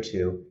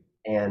CO2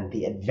 and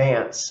the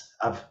advance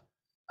of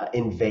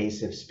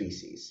invasive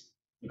species.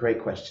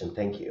 Great question,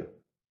 thank you.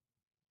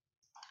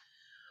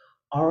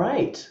 All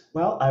right,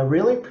 well, I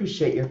really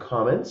appreciate your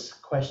comments,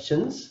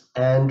 questions,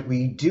 and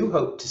we do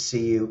hope to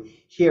see you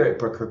here at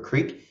Brooker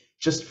Creek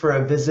just for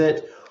a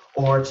visit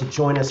or to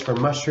join us for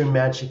Mushroom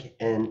Magic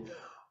in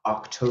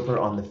October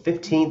on the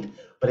 15th.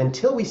 But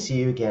until we see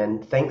you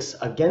again, thanks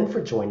again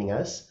for joining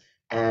us,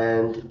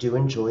 and do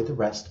enjoy the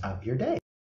rest of your day.